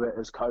sort of do it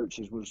as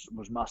coaches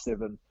was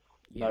massive, and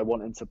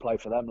wanting to play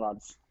for them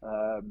lads,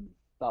 that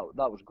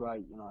was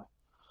great.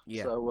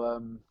 Yeah.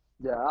 So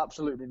yeah,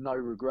 absolutely no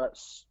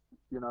regrets.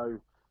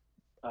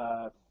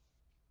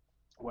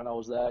 When I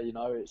was there,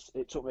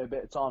 it took me a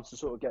bit of time to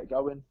sort of get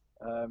going.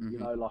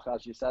 Like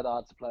as you said, I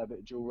had to play a bit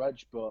of dual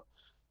reg, but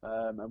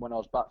and when I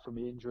was back from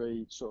the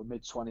injury, sort of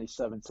mid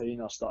 2017,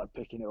 I started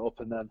picking it up,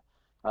 and then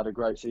had a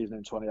great season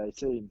in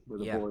 2018 with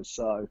the boys.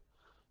 So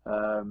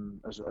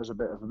as a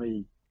bit of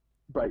me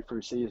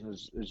breakthrough season,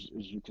 as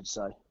you could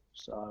say.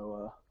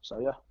 So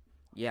yeah.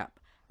 Yeah.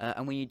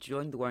 And when you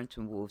joined the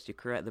Warrington Wolves, your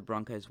career at the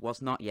Broncos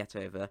was not yet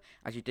over,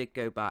 as you did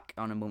go back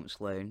on a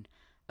month's loan.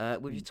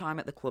 With your time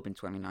at the club in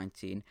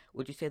 2019,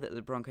 would you say that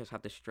the Broncos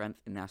had the strength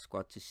in their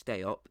squad to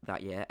stay up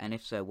that year? And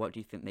if so, what do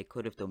you think they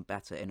could have done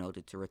better in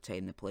order to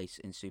retain the place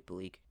in Super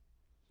League?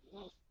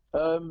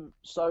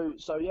 So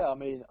yeah, I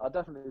mean, I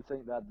definitely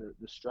think they had the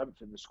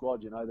strength in the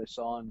squad. They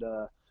signed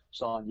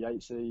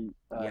Yatesy,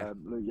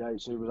 Luke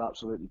Yates, who was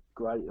absolutely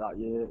great that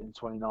year in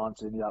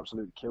 2019. He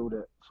absolutely killed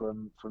it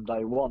from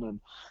day one, and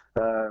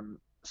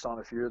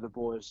signed a few of the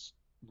boys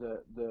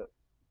that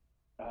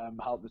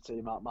helped the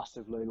team out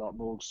massively, like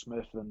Morg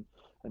Smith and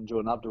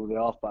Jordan Abdul, the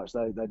halfbacks.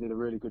 They did a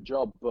really good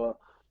job, but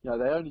they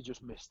only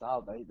just missed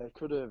out. They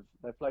could have.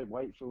 They played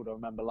Wakefield, I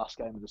remember, last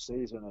game of the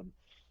season, and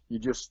I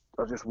just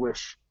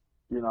wish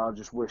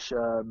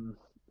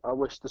I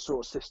wish the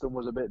sort of system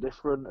was a bit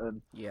different,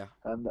 and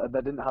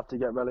they didn't have to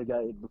get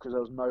relegated, because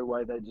there was no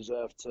way they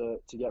deserved to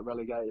get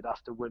relegated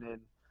after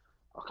winning.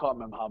 I can't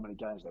remember how many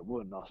games they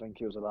won. I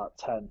think it was about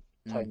 10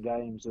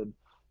 games, and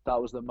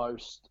that was the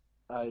most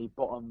a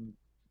bottom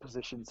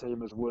position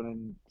team has won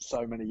in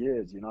so many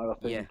years. I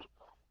think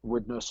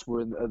Widnes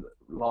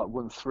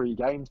won 3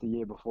 games the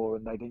year before,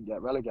 and they didn't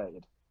get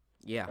relegated.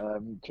 Yeah.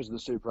 Because of the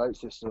Super 8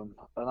 system,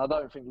 and I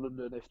don't think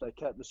London, if they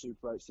kept the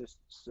Super 8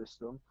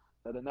 system,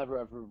 they'd have never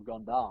ever have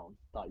gone down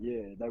that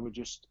year. They were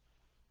just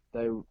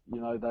they're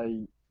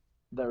a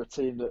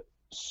team that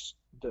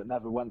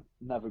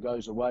never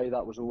goes away.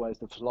 That was always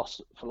the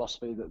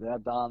philosophy that they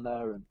had down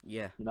there, and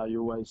you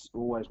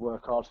always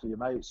work hard for your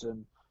mates,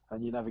 and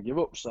you never give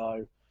up.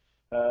 So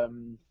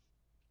it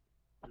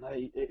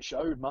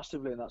showed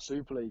massively in that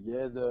Super League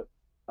year. That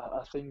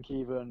I think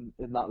even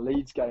in that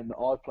Leeds game that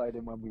I played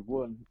in when we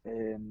won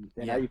in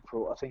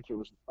April, I think it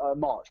was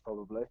March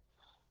probably,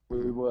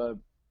 we were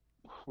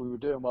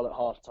doing well at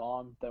half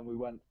time. Then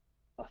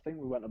I think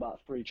we went about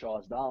 3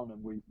 tries down,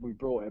 and we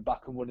brought it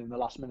back and won in the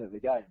last minute of the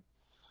game.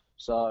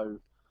 So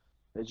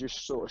it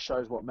just sort of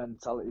shows what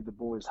mentality the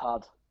boys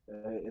had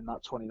in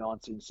that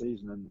 2019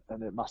 season,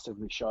 and it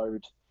massively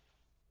showed.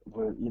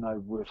 I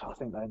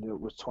think they ended up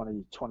with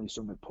 20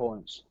 something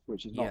points,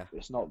 which is not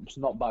it's not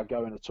bad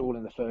going at all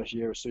in the first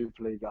year of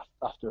Super League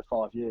after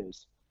 5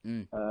 years.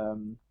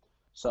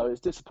 So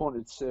it's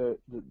disappointing to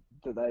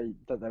that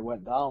they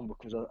went down,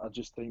 because I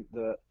just think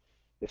that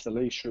if the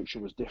league structure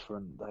was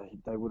different,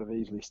 they would have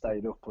easily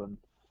stayed up, and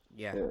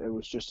it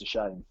was just a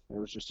shame. It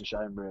was just a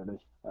shame, really.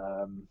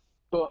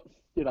 But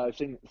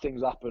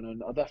things happen,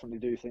 and I definitely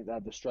do think they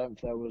had the strength.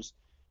 There was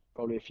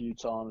probably a few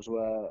times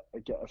where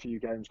a few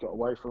games got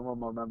away from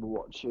them. I remember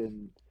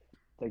watching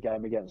the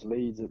game against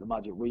Leeds at the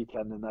Magic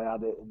Weekend, and they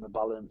had it in the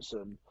balance,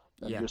 and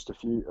just a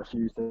few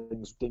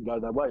things didn't go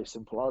their way.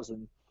 Simple as.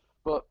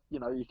 But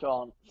you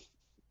can't.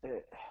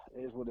 It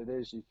is what it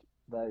is.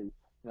 They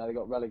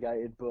got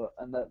relegated,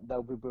 and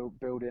they'll be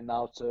building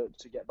now to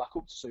get back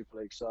up to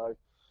Super League. So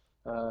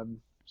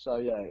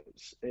yeah,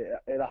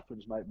 it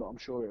happens, mate. But I'm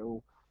sure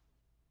it'll.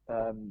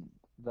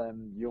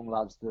 Them young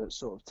lads that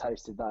sort of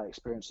tasted that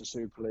experience of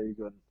Super League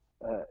and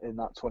in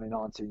that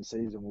 2019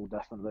 season will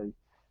definitely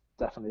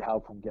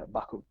help them get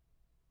back up.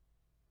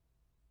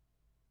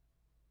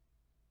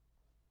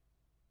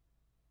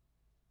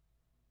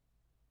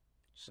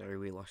 Sorry,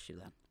 we lost you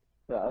then.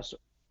 Yeah, that's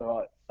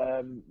all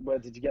right. Where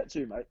did you get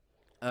to, mate?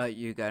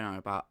 You're going on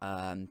about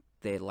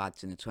the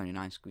lads in the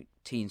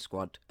 2019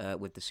 squad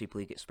with the Super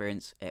League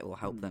experience. It will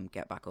help them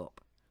get back up.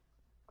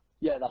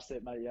 Yeah, that's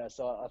it, mate. Yeah,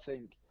 so I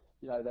think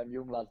them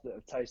young lads that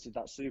have tasted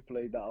that Super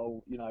League,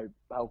 that'll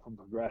help them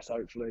progress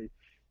hopefully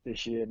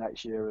this year,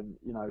 next year, and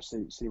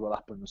see what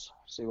happens.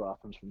 See what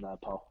happens from there,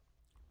 pal.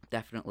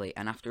 Definitely.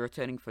 And after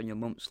returning from your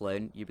month's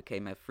loan, you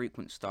became a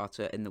frequent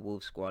starter in the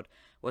Wolves squad.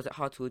 Was it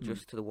hard to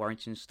adjust to the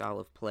Warrington style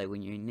of play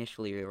when you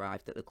initially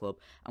arrived at the club?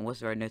 And was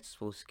there a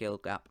noticeable skill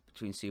gap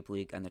between Super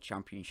League and the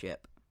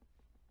Championship?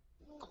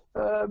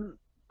 I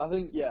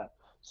think, yeah.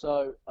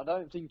 So I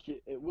don't think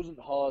it wasn't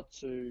hard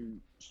to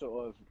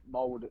sort of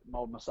mould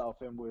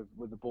myself in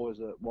with the boys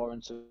at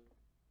Warrington.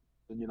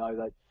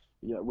 And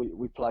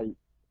we play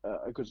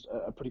a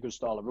pretty good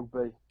style of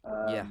rugby.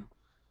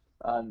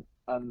 And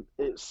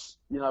it's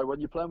when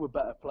you're playing with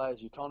better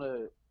players, you kind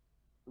of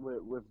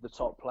with the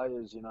top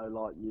players,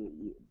 like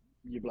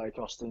your Blake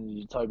Austin,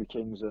 your Toby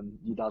Kings, and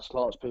your Daz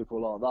Clark's,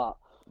 people like that,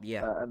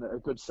 Yeah. and a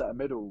good set of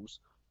middles.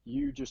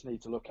 You just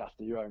need to look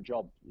after your own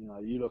job. You know,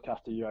 you look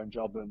after your own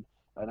job, and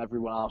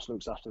everyone else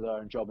looks after their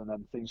own job, and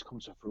then things come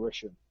to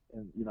fruition.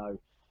 And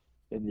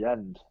in the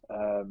end,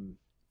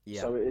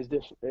 so it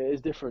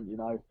is different.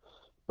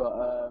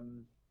 But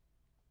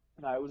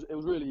it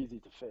was really easy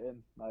to fit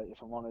in, mate.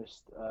 If I'm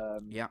honest,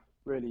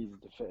 really easy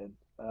to fit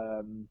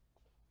in.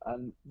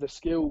 And the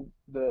skill,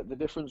 the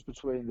difference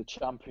between the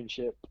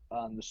Championship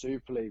and the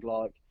Super League,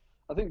 like,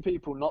 I think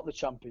people knock the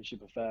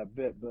Championship a fair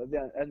bit, but at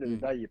the end of the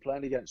day, you're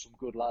playing against some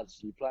good lads.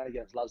 You're playing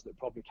against lads that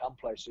probably can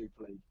play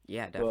Super League,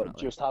 definitely, but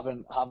just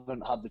haven't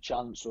had the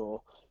chance,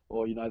 or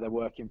they're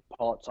working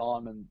part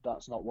time, and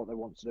that's not what they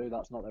want to do.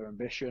 That's not their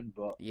ambition.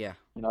 But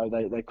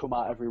they come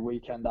out every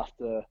weekend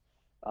after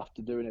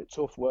doing it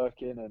tough,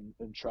 working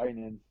and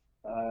training.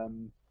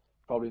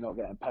 Probably not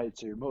getting paid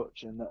too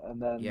much, and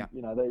then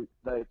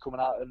they're coming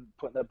out and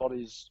putting their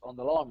bodies on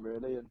the line,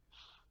 really.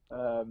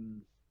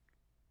 And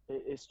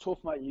it's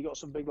tough, mate. You got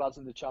some big lads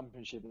in the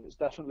Championship. It's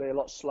definitely a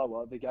lot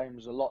slower. The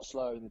game's a lot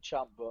slower in the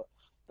Champ, but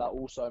that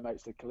also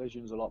makes the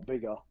collisions a lot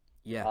bigger.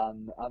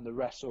 And the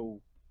wrestle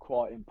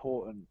quite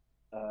important.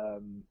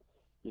 When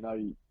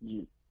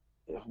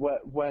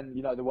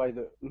the way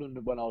that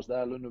London, when I was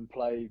there, London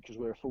played, because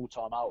we're a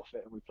full-time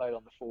outfit, and we played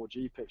on the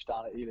 4G pitch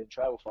down at Ealing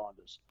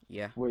Trailfinders.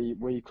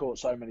 We caught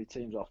so many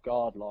teams off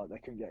guard, like they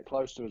couldn't get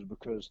close to us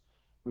because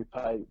we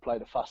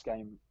played a fast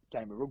game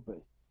of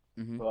rugby.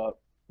 But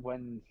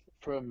when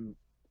from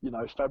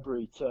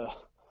February to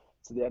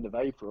the end of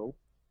April,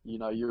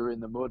 you're in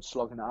the mud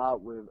slogging it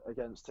out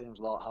against teams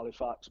like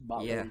Halifax,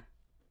 Matty,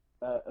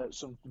 at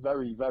some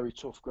very, very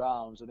tough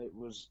grounds, and it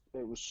was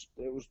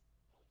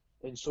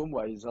in some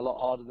ways a lot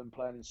harder than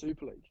playing in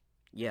Super League.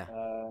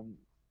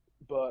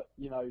 But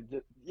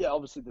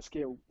obviously the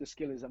skill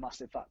is a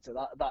massive factor.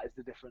 That is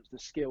the difference. The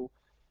skill,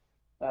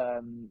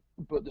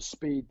 but the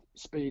speed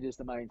is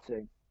the main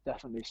thing.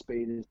 Definitely,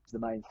 speed is the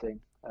main thing.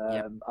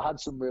 I had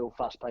some real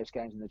fast-paced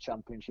games in the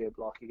Championship,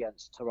 like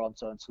against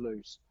Toronto and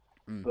Toulouse,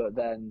 but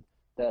then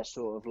they're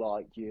sort of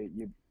like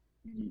you'd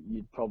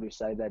probably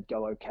say they'd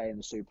go okay in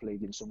the Super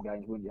League in some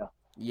games, wouldn't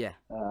you?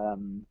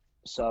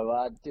 So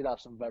I did have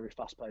some very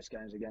fast-paced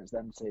games against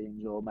them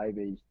teams, or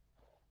maybe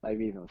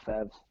even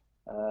Fev,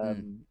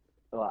 and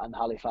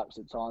Halifax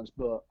at times.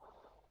 But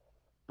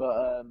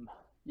I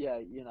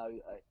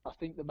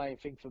think the main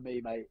thing for me,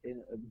 mate,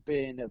 in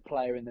being a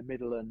player in the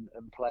middle and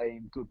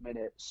playing good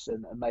minutes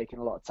and making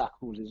a lot of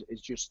tackles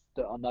is just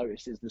that I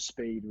notice is the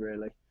speed,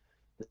 really,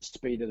 the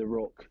speed of the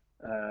ruck,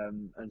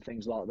 and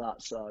things like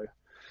that. So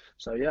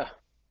yeah.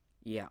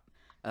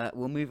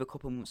 We'll move a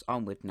couple months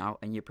onward now,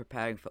 and you're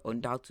preparing for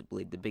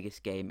undoubtedly the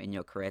biggest game in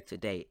your career to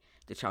date,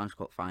 the Challenge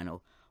Cup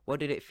final. What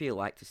did it feel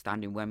like to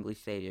stand in Wembley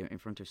Stadium in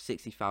front of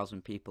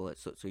 60,000 people at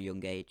such a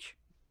young age?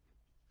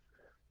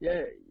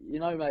 Yeah,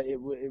 mate, it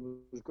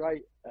was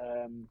great.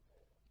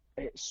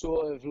 It's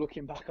sort of,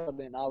 looking back on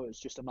it now, it's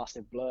just a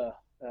massive blur.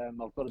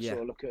 I've got to sort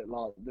of look at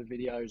like the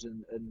videos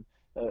and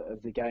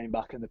of the game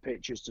back and the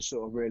pictures to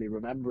sort of really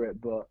remember it.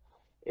 But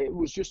it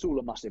was just all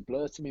a massive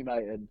blur to me,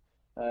 mate. And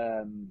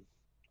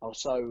I was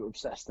so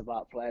obsessed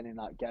about playing in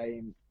that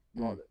game,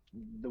 like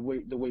the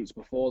weeks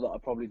before, that I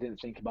probably didn't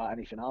think about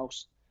anything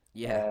else.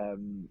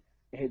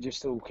 It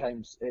just all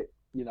came. It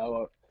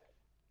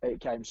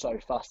came so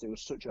fast. It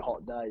was such a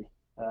hot day.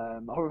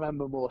 I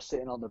remember more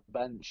sitting on the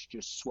bench,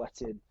 just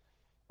sweating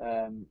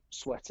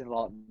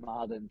like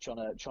mad, and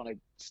trying to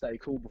stay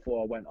cool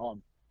before I went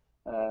on.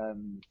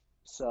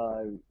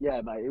 So yeah,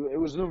 mate, it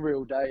was an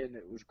unreal day, and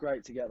it was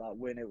great to get that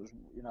win. It was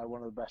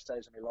one of the best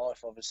days of my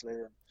life, obviously.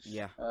 And,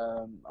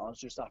 I was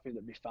just happy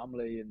that my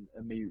family and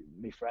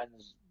my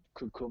friends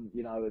could come,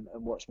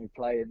 and watch me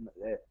play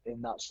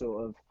in that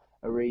sort of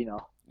arena.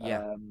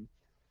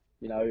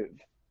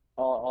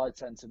 I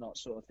tend to not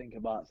sort of think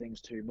about things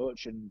too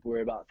much and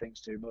worry about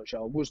things too much. I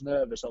was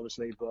nervous,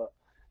 obviously, but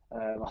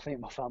I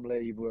think my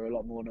family were a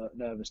lot more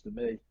nervous than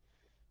me.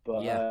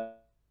 But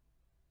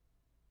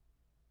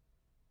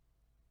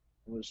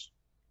it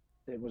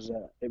was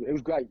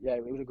great. Yeah,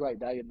 it was a great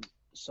day, and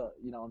so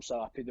I'm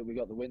so happy that we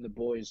got the win. The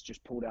boys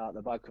just pulled it out of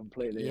the bag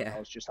completely. And I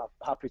was just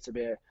happy to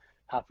be a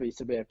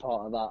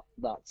part of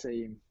that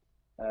team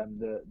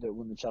that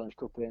won the Challenge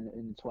Cup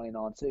in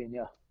 2019.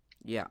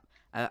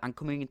 And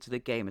coming into the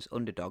game as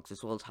underdogs,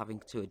 as well as having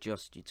to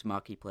adjust due to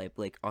marquee player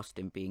Blake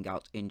Austin being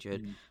out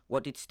injured,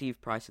 what did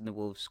Steve Price and the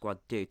Wolves squad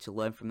do to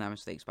learn from their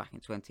mistakes back in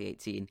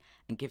 2018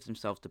 and give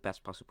themselves the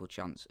best possible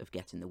chance of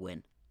getting the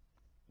win?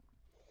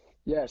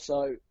 Yeah,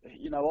 so,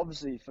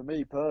 obviously for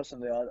me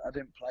personally, I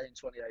didn't play in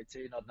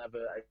 2018. I'd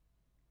never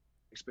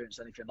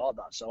experienced anything like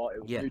that, so it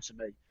was new to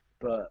me.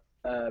 But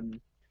I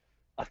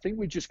think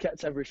we just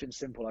kept everything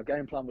simple. Our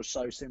game plan was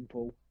so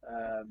simple,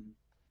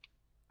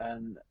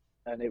 and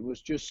it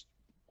was just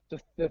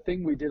the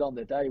thing we did on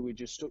the day. We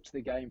just stuck to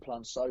the game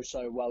plan so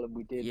well, and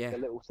we did the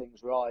little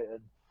things right,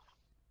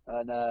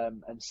 and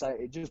so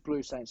it just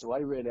blew Saints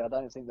away. Really, I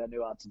don't think they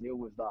knew how to deal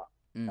with that.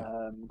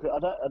 I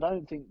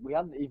don't think we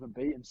hadn't even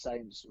beaten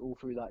Saints all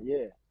through that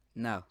year.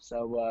 No.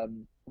 So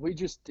we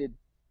just did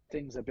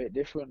things a bit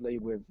differently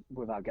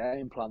with our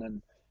game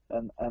plan,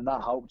 and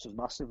that helped us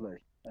massively.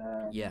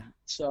 Yeah.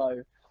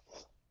 So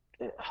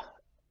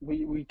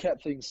we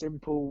kept things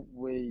simple.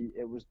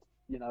 It was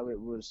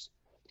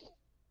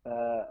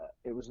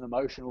an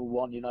emotional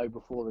one,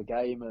 before the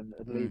game and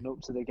leading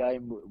up to the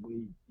game.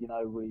 We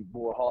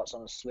wore hearts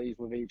on our sleeves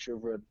with each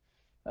other,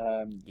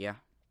 and Yeah.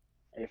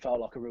 it felt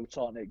like a real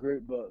tight knit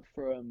group. But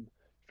from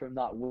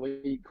that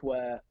week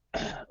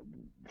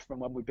from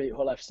when we beat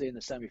Hull FC in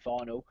the semi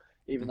final,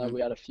 even though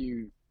we had a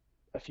few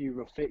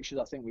rough fixtures,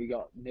 I think we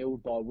got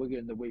nilled by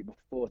Wigan the week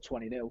before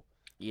 20-0.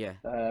 Yeah.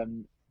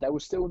 There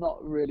was still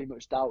not really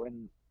much doubt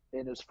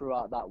in us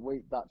throughout that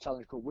week, that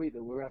Challenge Cup week,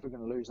 that we were ever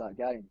going to lose that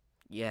game.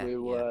 Yeah. We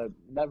were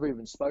never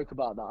even spoke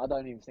about that. I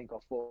don't even think I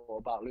thought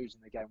about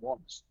losing the game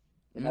once.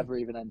 It never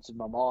even entered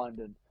my mind.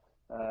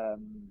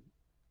 And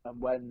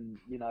when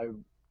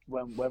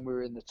when we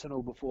were in the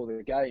tunnel before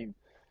the game,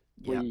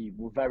 we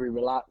were very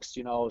relaxed.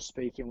 I was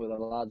speaking with the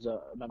lads. I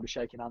remember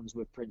shaking hands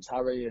with Prince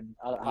Harry and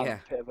having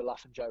a bit of a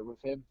laugh and joke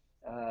with him.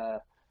 I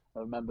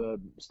remember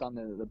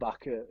standing at the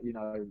back, at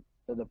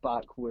the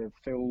back with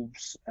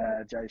Phil's,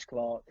 Jace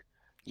Clark,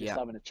 just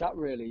having a chat.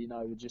 Really,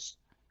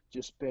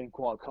 just being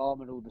quite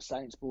calm, and all the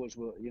Saints boys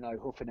were,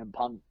 huffing and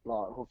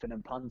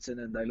panting,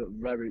 and they looked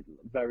very,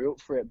 very up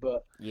for it.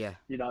 But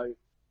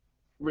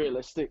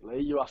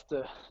realistically, you have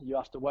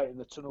to wait in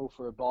the tunnel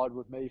for a bide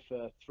with me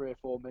for 3 or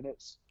 4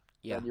 minutes.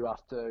 Yeah. And you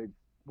have to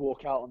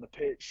walk out on the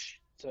pitch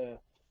to,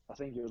 I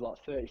think it was like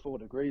 34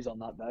 degrees on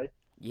that day.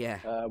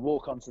 Yeah.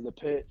 Walk onto the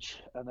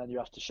pitch, and then you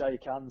have to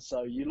shake hands.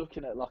 So you're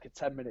looking at like a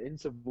 10-minute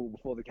interval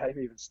before the game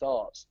even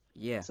starts.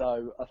 Yeah.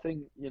 So I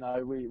think,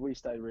 we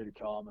stayed really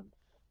calm, and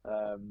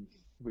I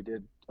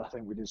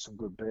think we did some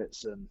good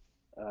bits, and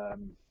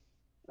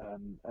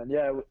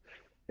yeah,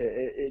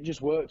 it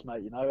just worked,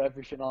 mate.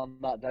 Everything on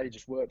that day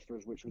just worked for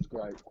us, which was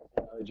great.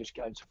 It just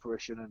came to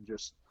fruition, and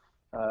just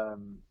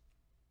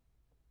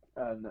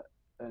and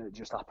it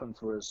just happened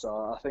for us.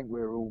 So I think we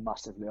were all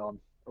massively on.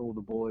 All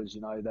the boys,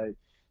 they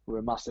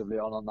were massively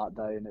on that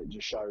day, and it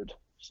just showed.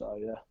 So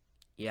yeah.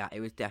 Yeah,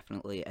 it was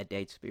definitely a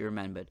day to be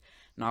remembered.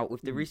 Now,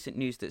 with the recent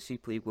news that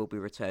Super League will be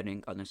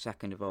returning on the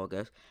 2nd of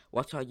August,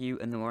 what are you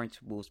and the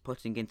Warrington Wolves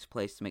putting into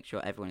place to make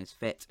sure everyone is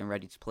fit and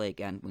ready to play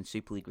again when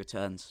Super League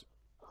returns?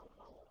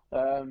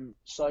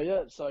 So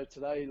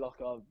today,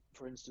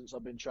 for instance,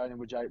 I've been training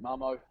with Jake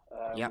Mamo.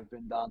 We've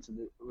been down to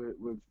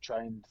we've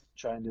trained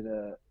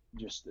in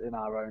just in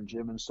our own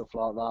gym and stuff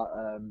like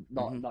that.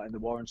 Not in the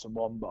Warrington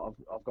one, but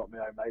I've got my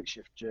own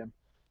makeshift gym.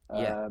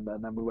 And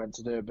then we went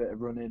to do a bit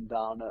of running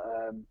down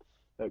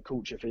at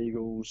Culture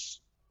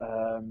Eagles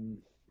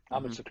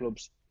amateur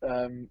clubs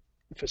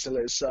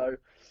facilities. So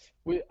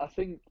I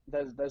think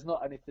there's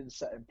not anything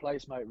set in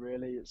place, mate.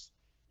 Really, it's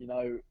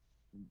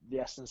the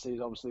essence is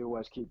obviously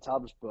always keep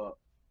tabs, but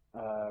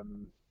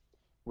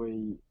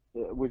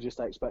we're just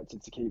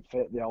expected to keep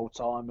fit the whole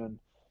time, and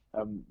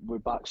we're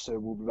back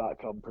soon. We'll be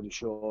back, I'm pretty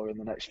sure, in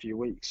the next few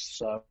weeks.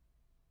 So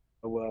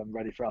we're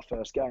ready for our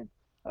first game.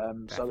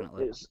 So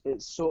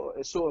it's sort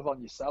of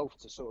on yourself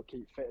to sort of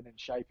keep fitting in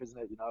shape, isn't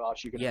it?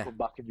 Else you're going to come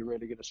back and you're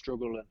really going to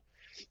struggle,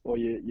 or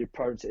you're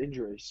prone to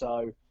injury.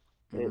 So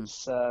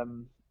it's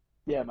mate.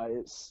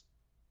 It's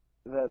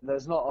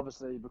there's not,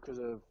 obviously, because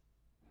of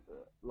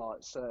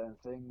certain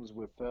things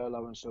with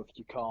furlough and stuff.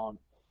 You can't.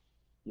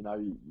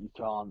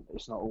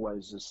 It's not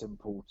always as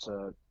simple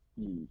to.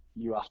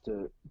 You have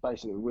to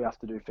basically. We have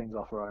to do things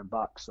off our own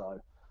back. So,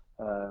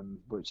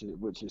 which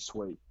is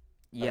sweet.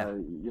 Yeah.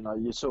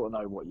 You sort of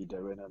know what you're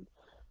doing, and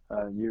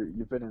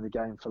you've been in the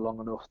game for long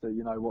enough that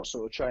you know what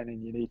sort of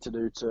training you need to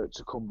do to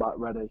come back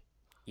ready.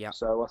 Yeah.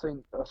 So I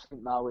think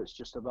now it's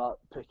just about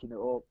picking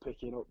up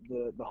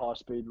the high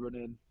speed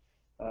running,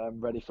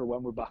 ready for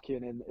when we're back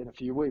in a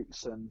few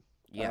weeks, and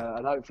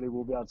hopefully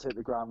we'll be able to hit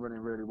the ground running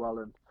really well,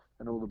 and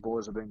all the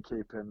boys have been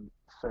keeping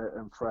fit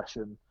and fresh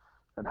and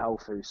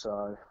healthy.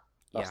 So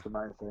that's the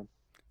main thing.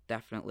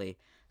 Definitely.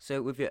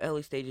 So with your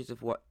early stages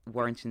of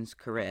Warrington's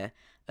career,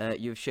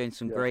 you've shown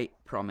some great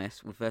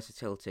promise with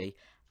versatility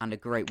and a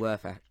great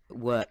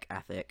work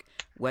ethic.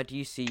 Where do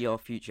you see your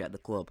future at the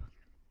club?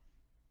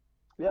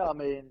 Yeah, I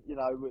mean,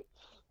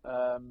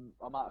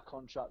 I'm out of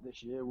contract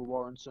this year with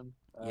Warrington.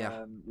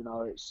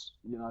 It's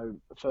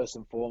first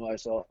and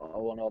foremost, I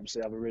want to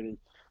obviously have a really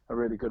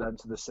good end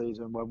to the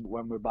season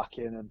when we're back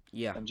in,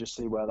 and just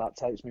see where that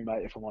takes me,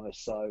 mate. If I'm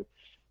honest, so.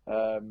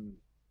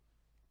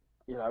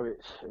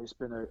 It's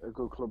been a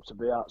good club to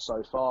be at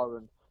so far,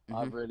 and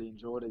I've really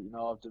enjoyed it.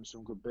 I've done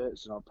some good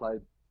bits, and I've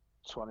played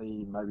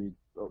 20, maybe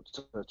up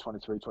to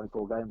 23,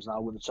 24 games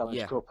now with the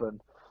Challenge Cup,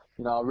 and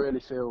I really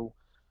feel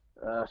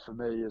for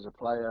me as a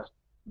player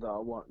that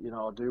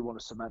I do want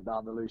to cement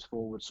down the loose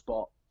forward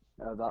spot,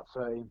 that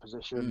 13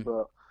 position,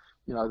 but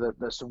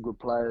there's some good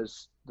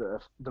players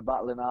that are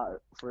battling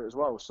out for it as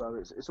well. So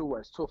it's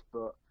always tough,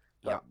 but.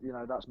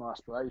 That's my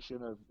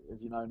aspiration of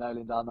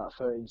nailing down that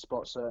 13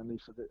 spot, certainly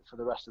for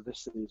the rest of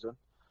this season,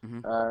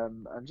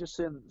 and just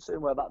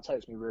seeing where that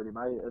takes me, really,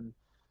 mate,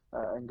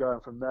 and going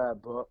from there.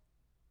 But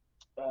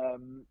I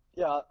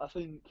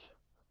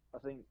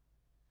think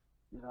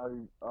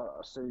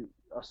I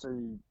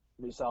see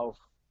myself,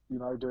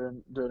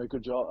 doing a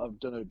good job. I've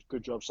done a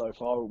good job so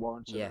far at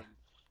Warrington, Yeah,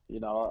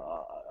 and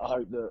I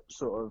hope that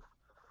sort of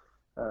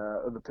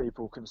other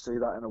people can see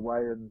that in a way,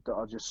 and that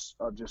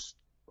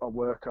I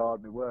work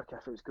hard. My work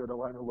ethic's good. I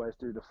won't always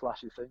do the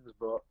flashy things,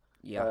 but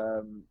yeah.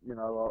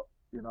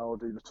 I'll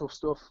do the tough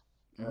stuff.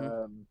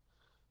 Mhm. Um,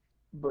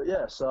 but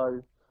yeah,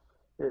 so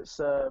it's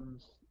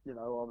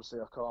obviously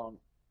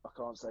I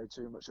can't say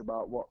too much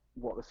about what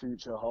the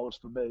future holds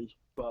for me,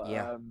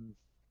 Yeah,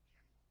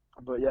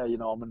 but yeah,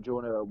 I'm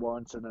enjoying it at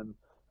Warrington, and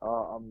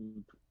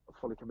I'm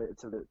fully committed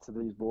to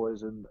these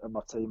boys and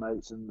my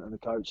teammates and the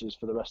coaches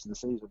for the rest of the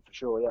season for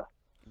sure. Yeah.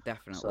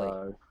 definitely.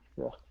 So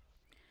yeah.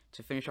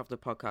 To finish off the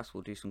podcast,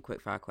 we'll do some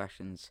quick fire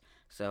questions.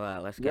 So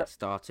let's get Yep.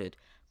 started.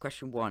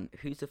 Question one: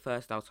 who's the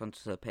first out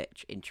onto the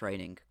pitch in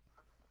training?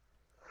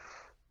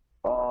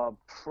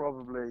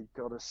 Probably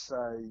gotta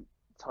say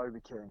Toby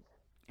King.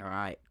 All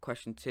right.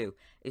 Question two: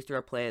 is there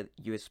a player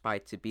you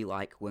aspired to be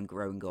like when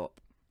growing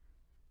up?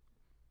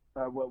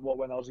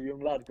 When I was a young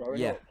lad growing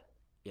Yeah, up.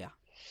 yeah.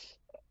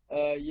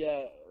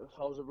 Yeah,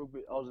 I was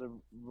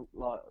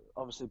like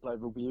obviously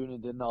played rugby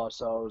union, didn't I?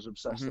 So I was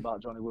obsessed Mhm.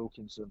 about Johnny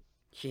Wilkinson.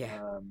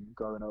 Yeah.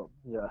 Growing up.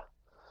 Yeah.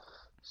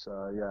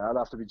 So yeah, I'd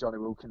have to be Johnny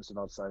Wilkinson,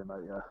 I'd say,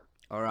 mate. Yeah.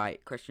 All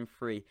right. Question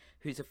three: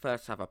 who's the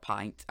first to have a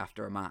pint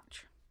after a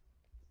match?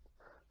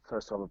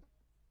 First time a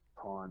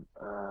pint.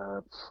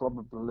 Uh,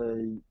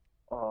 probably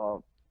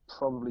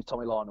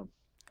Tommy Lynham.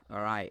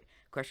 All right.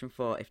 Question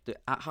four: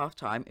 at half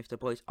time, if the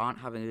boys aren't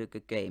having a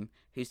good game,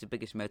 who's the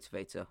biggest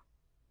motivator?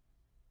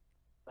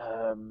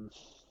 Um,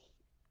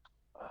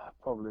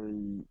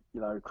 Probably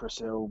Chris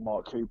Hill,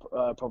 Mark Cooper.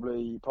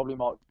 Probably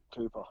Mark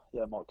Cooper.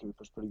 Yeah, Mark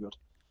Cooper's pretty good.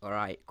 All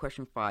right.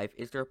 Question five: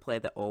 is there a player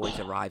that always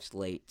arrives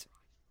late?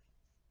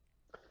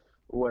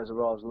 Always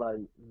arrives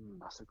late.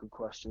 That's a good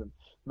question.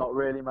 Not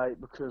really, mate,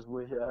 because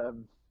we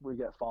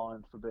get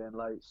fined for being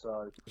late.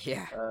 So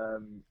Yeah.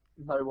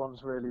 no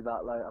one's really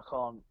that late. I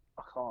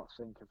can't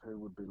think of who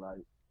would be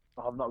late.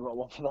 I've not got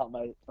one for that,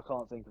 mate. I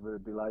can't think of who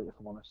would be late if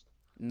I'm honest.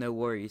 No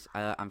worries.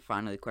 And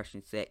finally,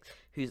 question six: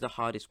 who's the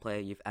hardest player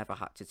you've ever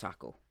had to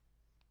tackle?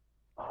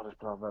 Hardest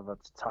player I've ever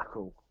had to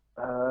tackle.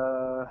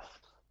 Uh,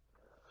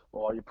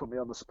 well, you put me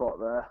on the spot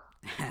there.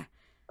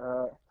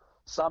 Uh,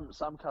 Sam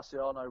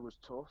Cassiano was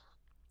tough.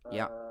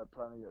 Yeah.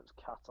 Playing against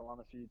Catalan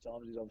a few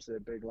times. He's obviously a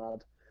big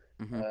lad.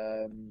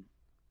 Mhm. Um,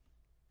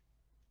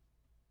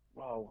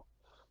 well,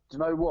 do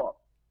you know what?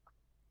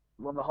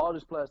 One of the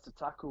hardest players to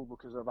tackle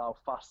because of how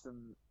fast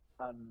and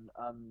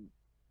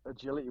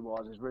agility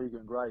wise is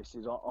Regan Grace.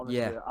 He's honestly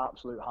Yeah. an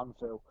absolute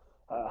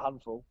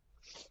handful.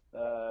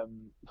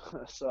 Um,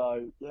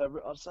 so yeah,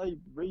 I'd say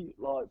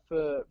like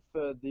for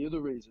the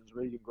other reasons,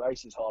 Regan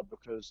Grace is hard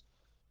because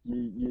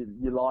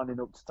you're lining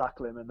up to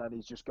tackle him and then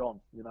he's just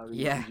gone. He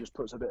Yeah. just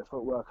puts a bit of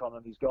footwork on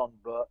and he's gone.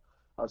 But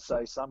I'd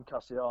say Sam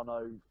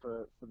Cassiano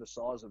for the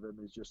size of him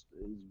he's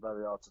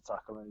very hard to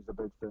tackle and he's a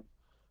big thing.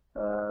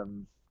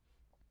 Um,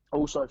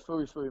 Also,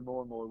 Fui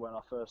more and more when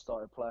I first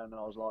started playing and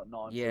I was like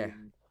Yeah.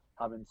 19,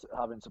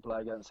 having to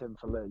play against him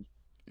for Lee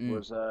Mm.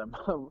 was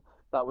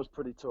that was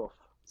pretty tough.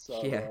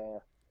 Yeah.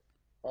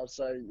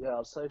 So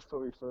I'd say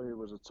Fui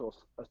was a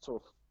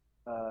tough.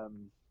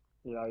 Um,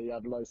 he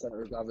had low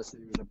centre of gravity.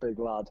 He was a big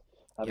lad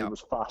and he Yep.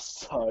 was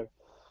fast.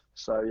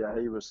 So yeah,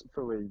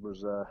 Fui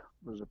was a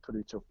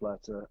pretty tough player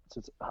to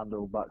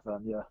handle back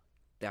then. Yeah.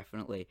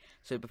 Definitely.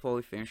 So before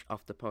we finish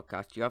off the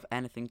podcast, do you have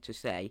anything to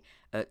say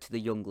to the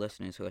young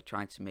listeners who are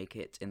trying to make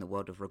it in the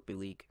world of rugby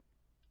league?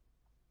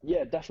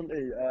 Yeah,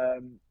 definitely.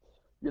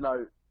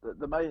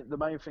 The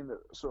main thing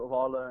that sort of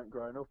I learned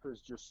growing up is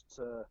just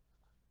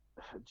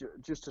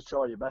to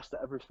try your best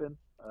at everything.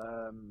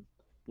 I'm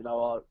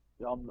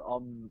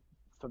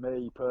for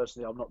me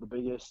personally, I'm not the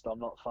biggest, I'm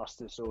not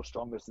fastest or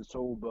strongest at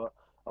all, but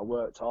I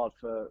worked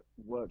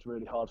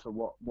really hard for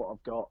what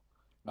I've got,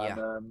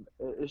 and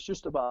Yeah. it's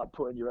just about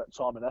putting your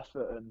time and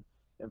effort and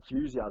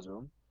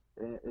enthusiasm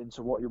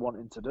into what you're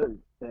wanting to do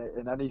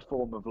in any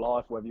form of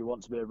life, whether you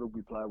want to be a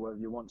rugby player, whether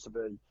you want to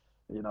be,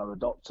 a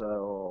doctor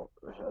or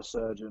a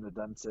surgeon, a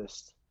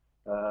dentist.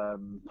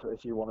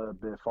 If you want to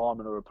be a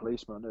fireman or a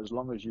policeman, as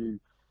long as you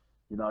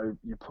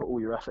put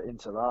all your effort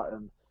into that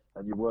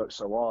and you work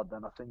so hard,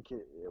 then I think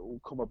it will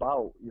come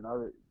about.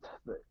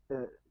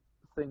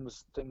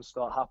 Things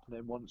start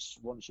happening once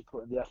you're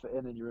putting the effort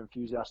in and you're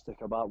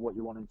enthusiastic about what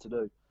you're wanting to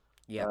do.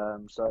 Yeah.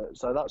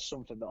 So that's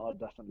something that I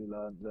definitely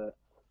learned, that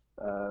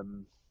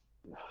um,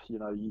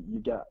 you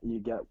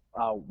get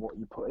out what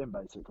you put in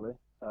basically,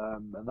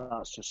 and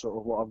that's just sort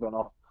of what I've gone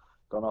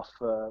off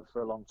for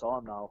a long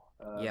time now,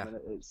 Yeah. and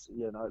it's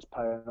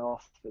paying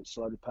off. It's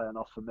slowly paying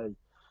off for me.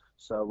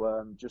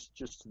 So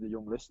just to the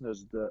young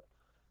listeners that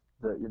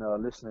are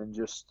listening,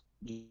 just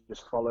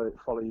follow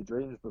your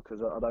dreams,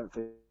 because I don't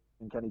think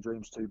any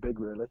dream's too big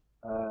really.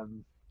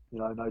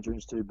 No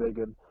dream's too big,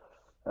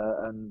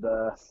 and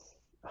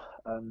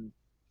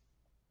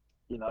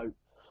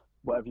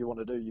whatever you want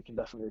to do, you can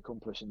definitely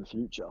accomplish in the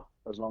future,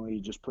 as long as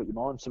you just put your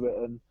mind to it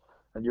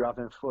and you're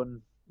having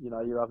fun.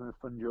 You're having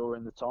fun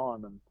during the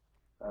time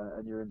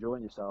and you're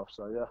enjoying yourself.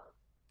 So yeah.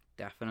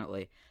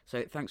 Definitely.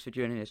 So thanks for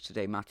joining us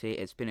today, Matty.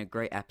 It's been a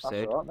great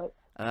episode. That's all right,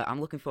 mate.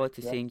 I'm looking forward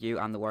to seeing you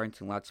and the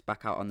Warrington lads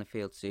back out on the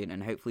field soon,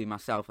 and hopefully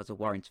myself as a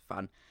Warrington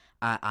fan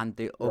and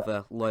the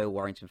other loyal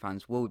Warrington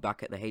fans will be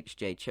back at the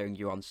HJ cheering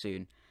you on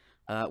soon.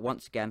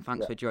 Once again,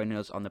 thanks for joining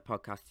us on the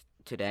podcast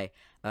today.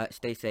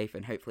 Stay safe,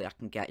 and hopefully I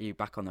can get you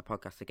back on the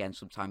podcast again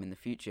sometime in the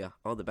future.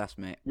 All the best,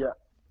 mate. Yeah.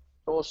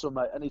 Awesome,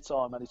 mate.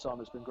 Anytime.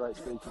 It's been great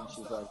speaking to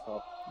you,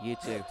 pal. You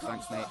too.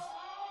 Thanks, mate.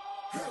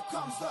 Here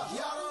comes the,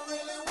 y'all don't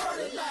really want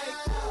it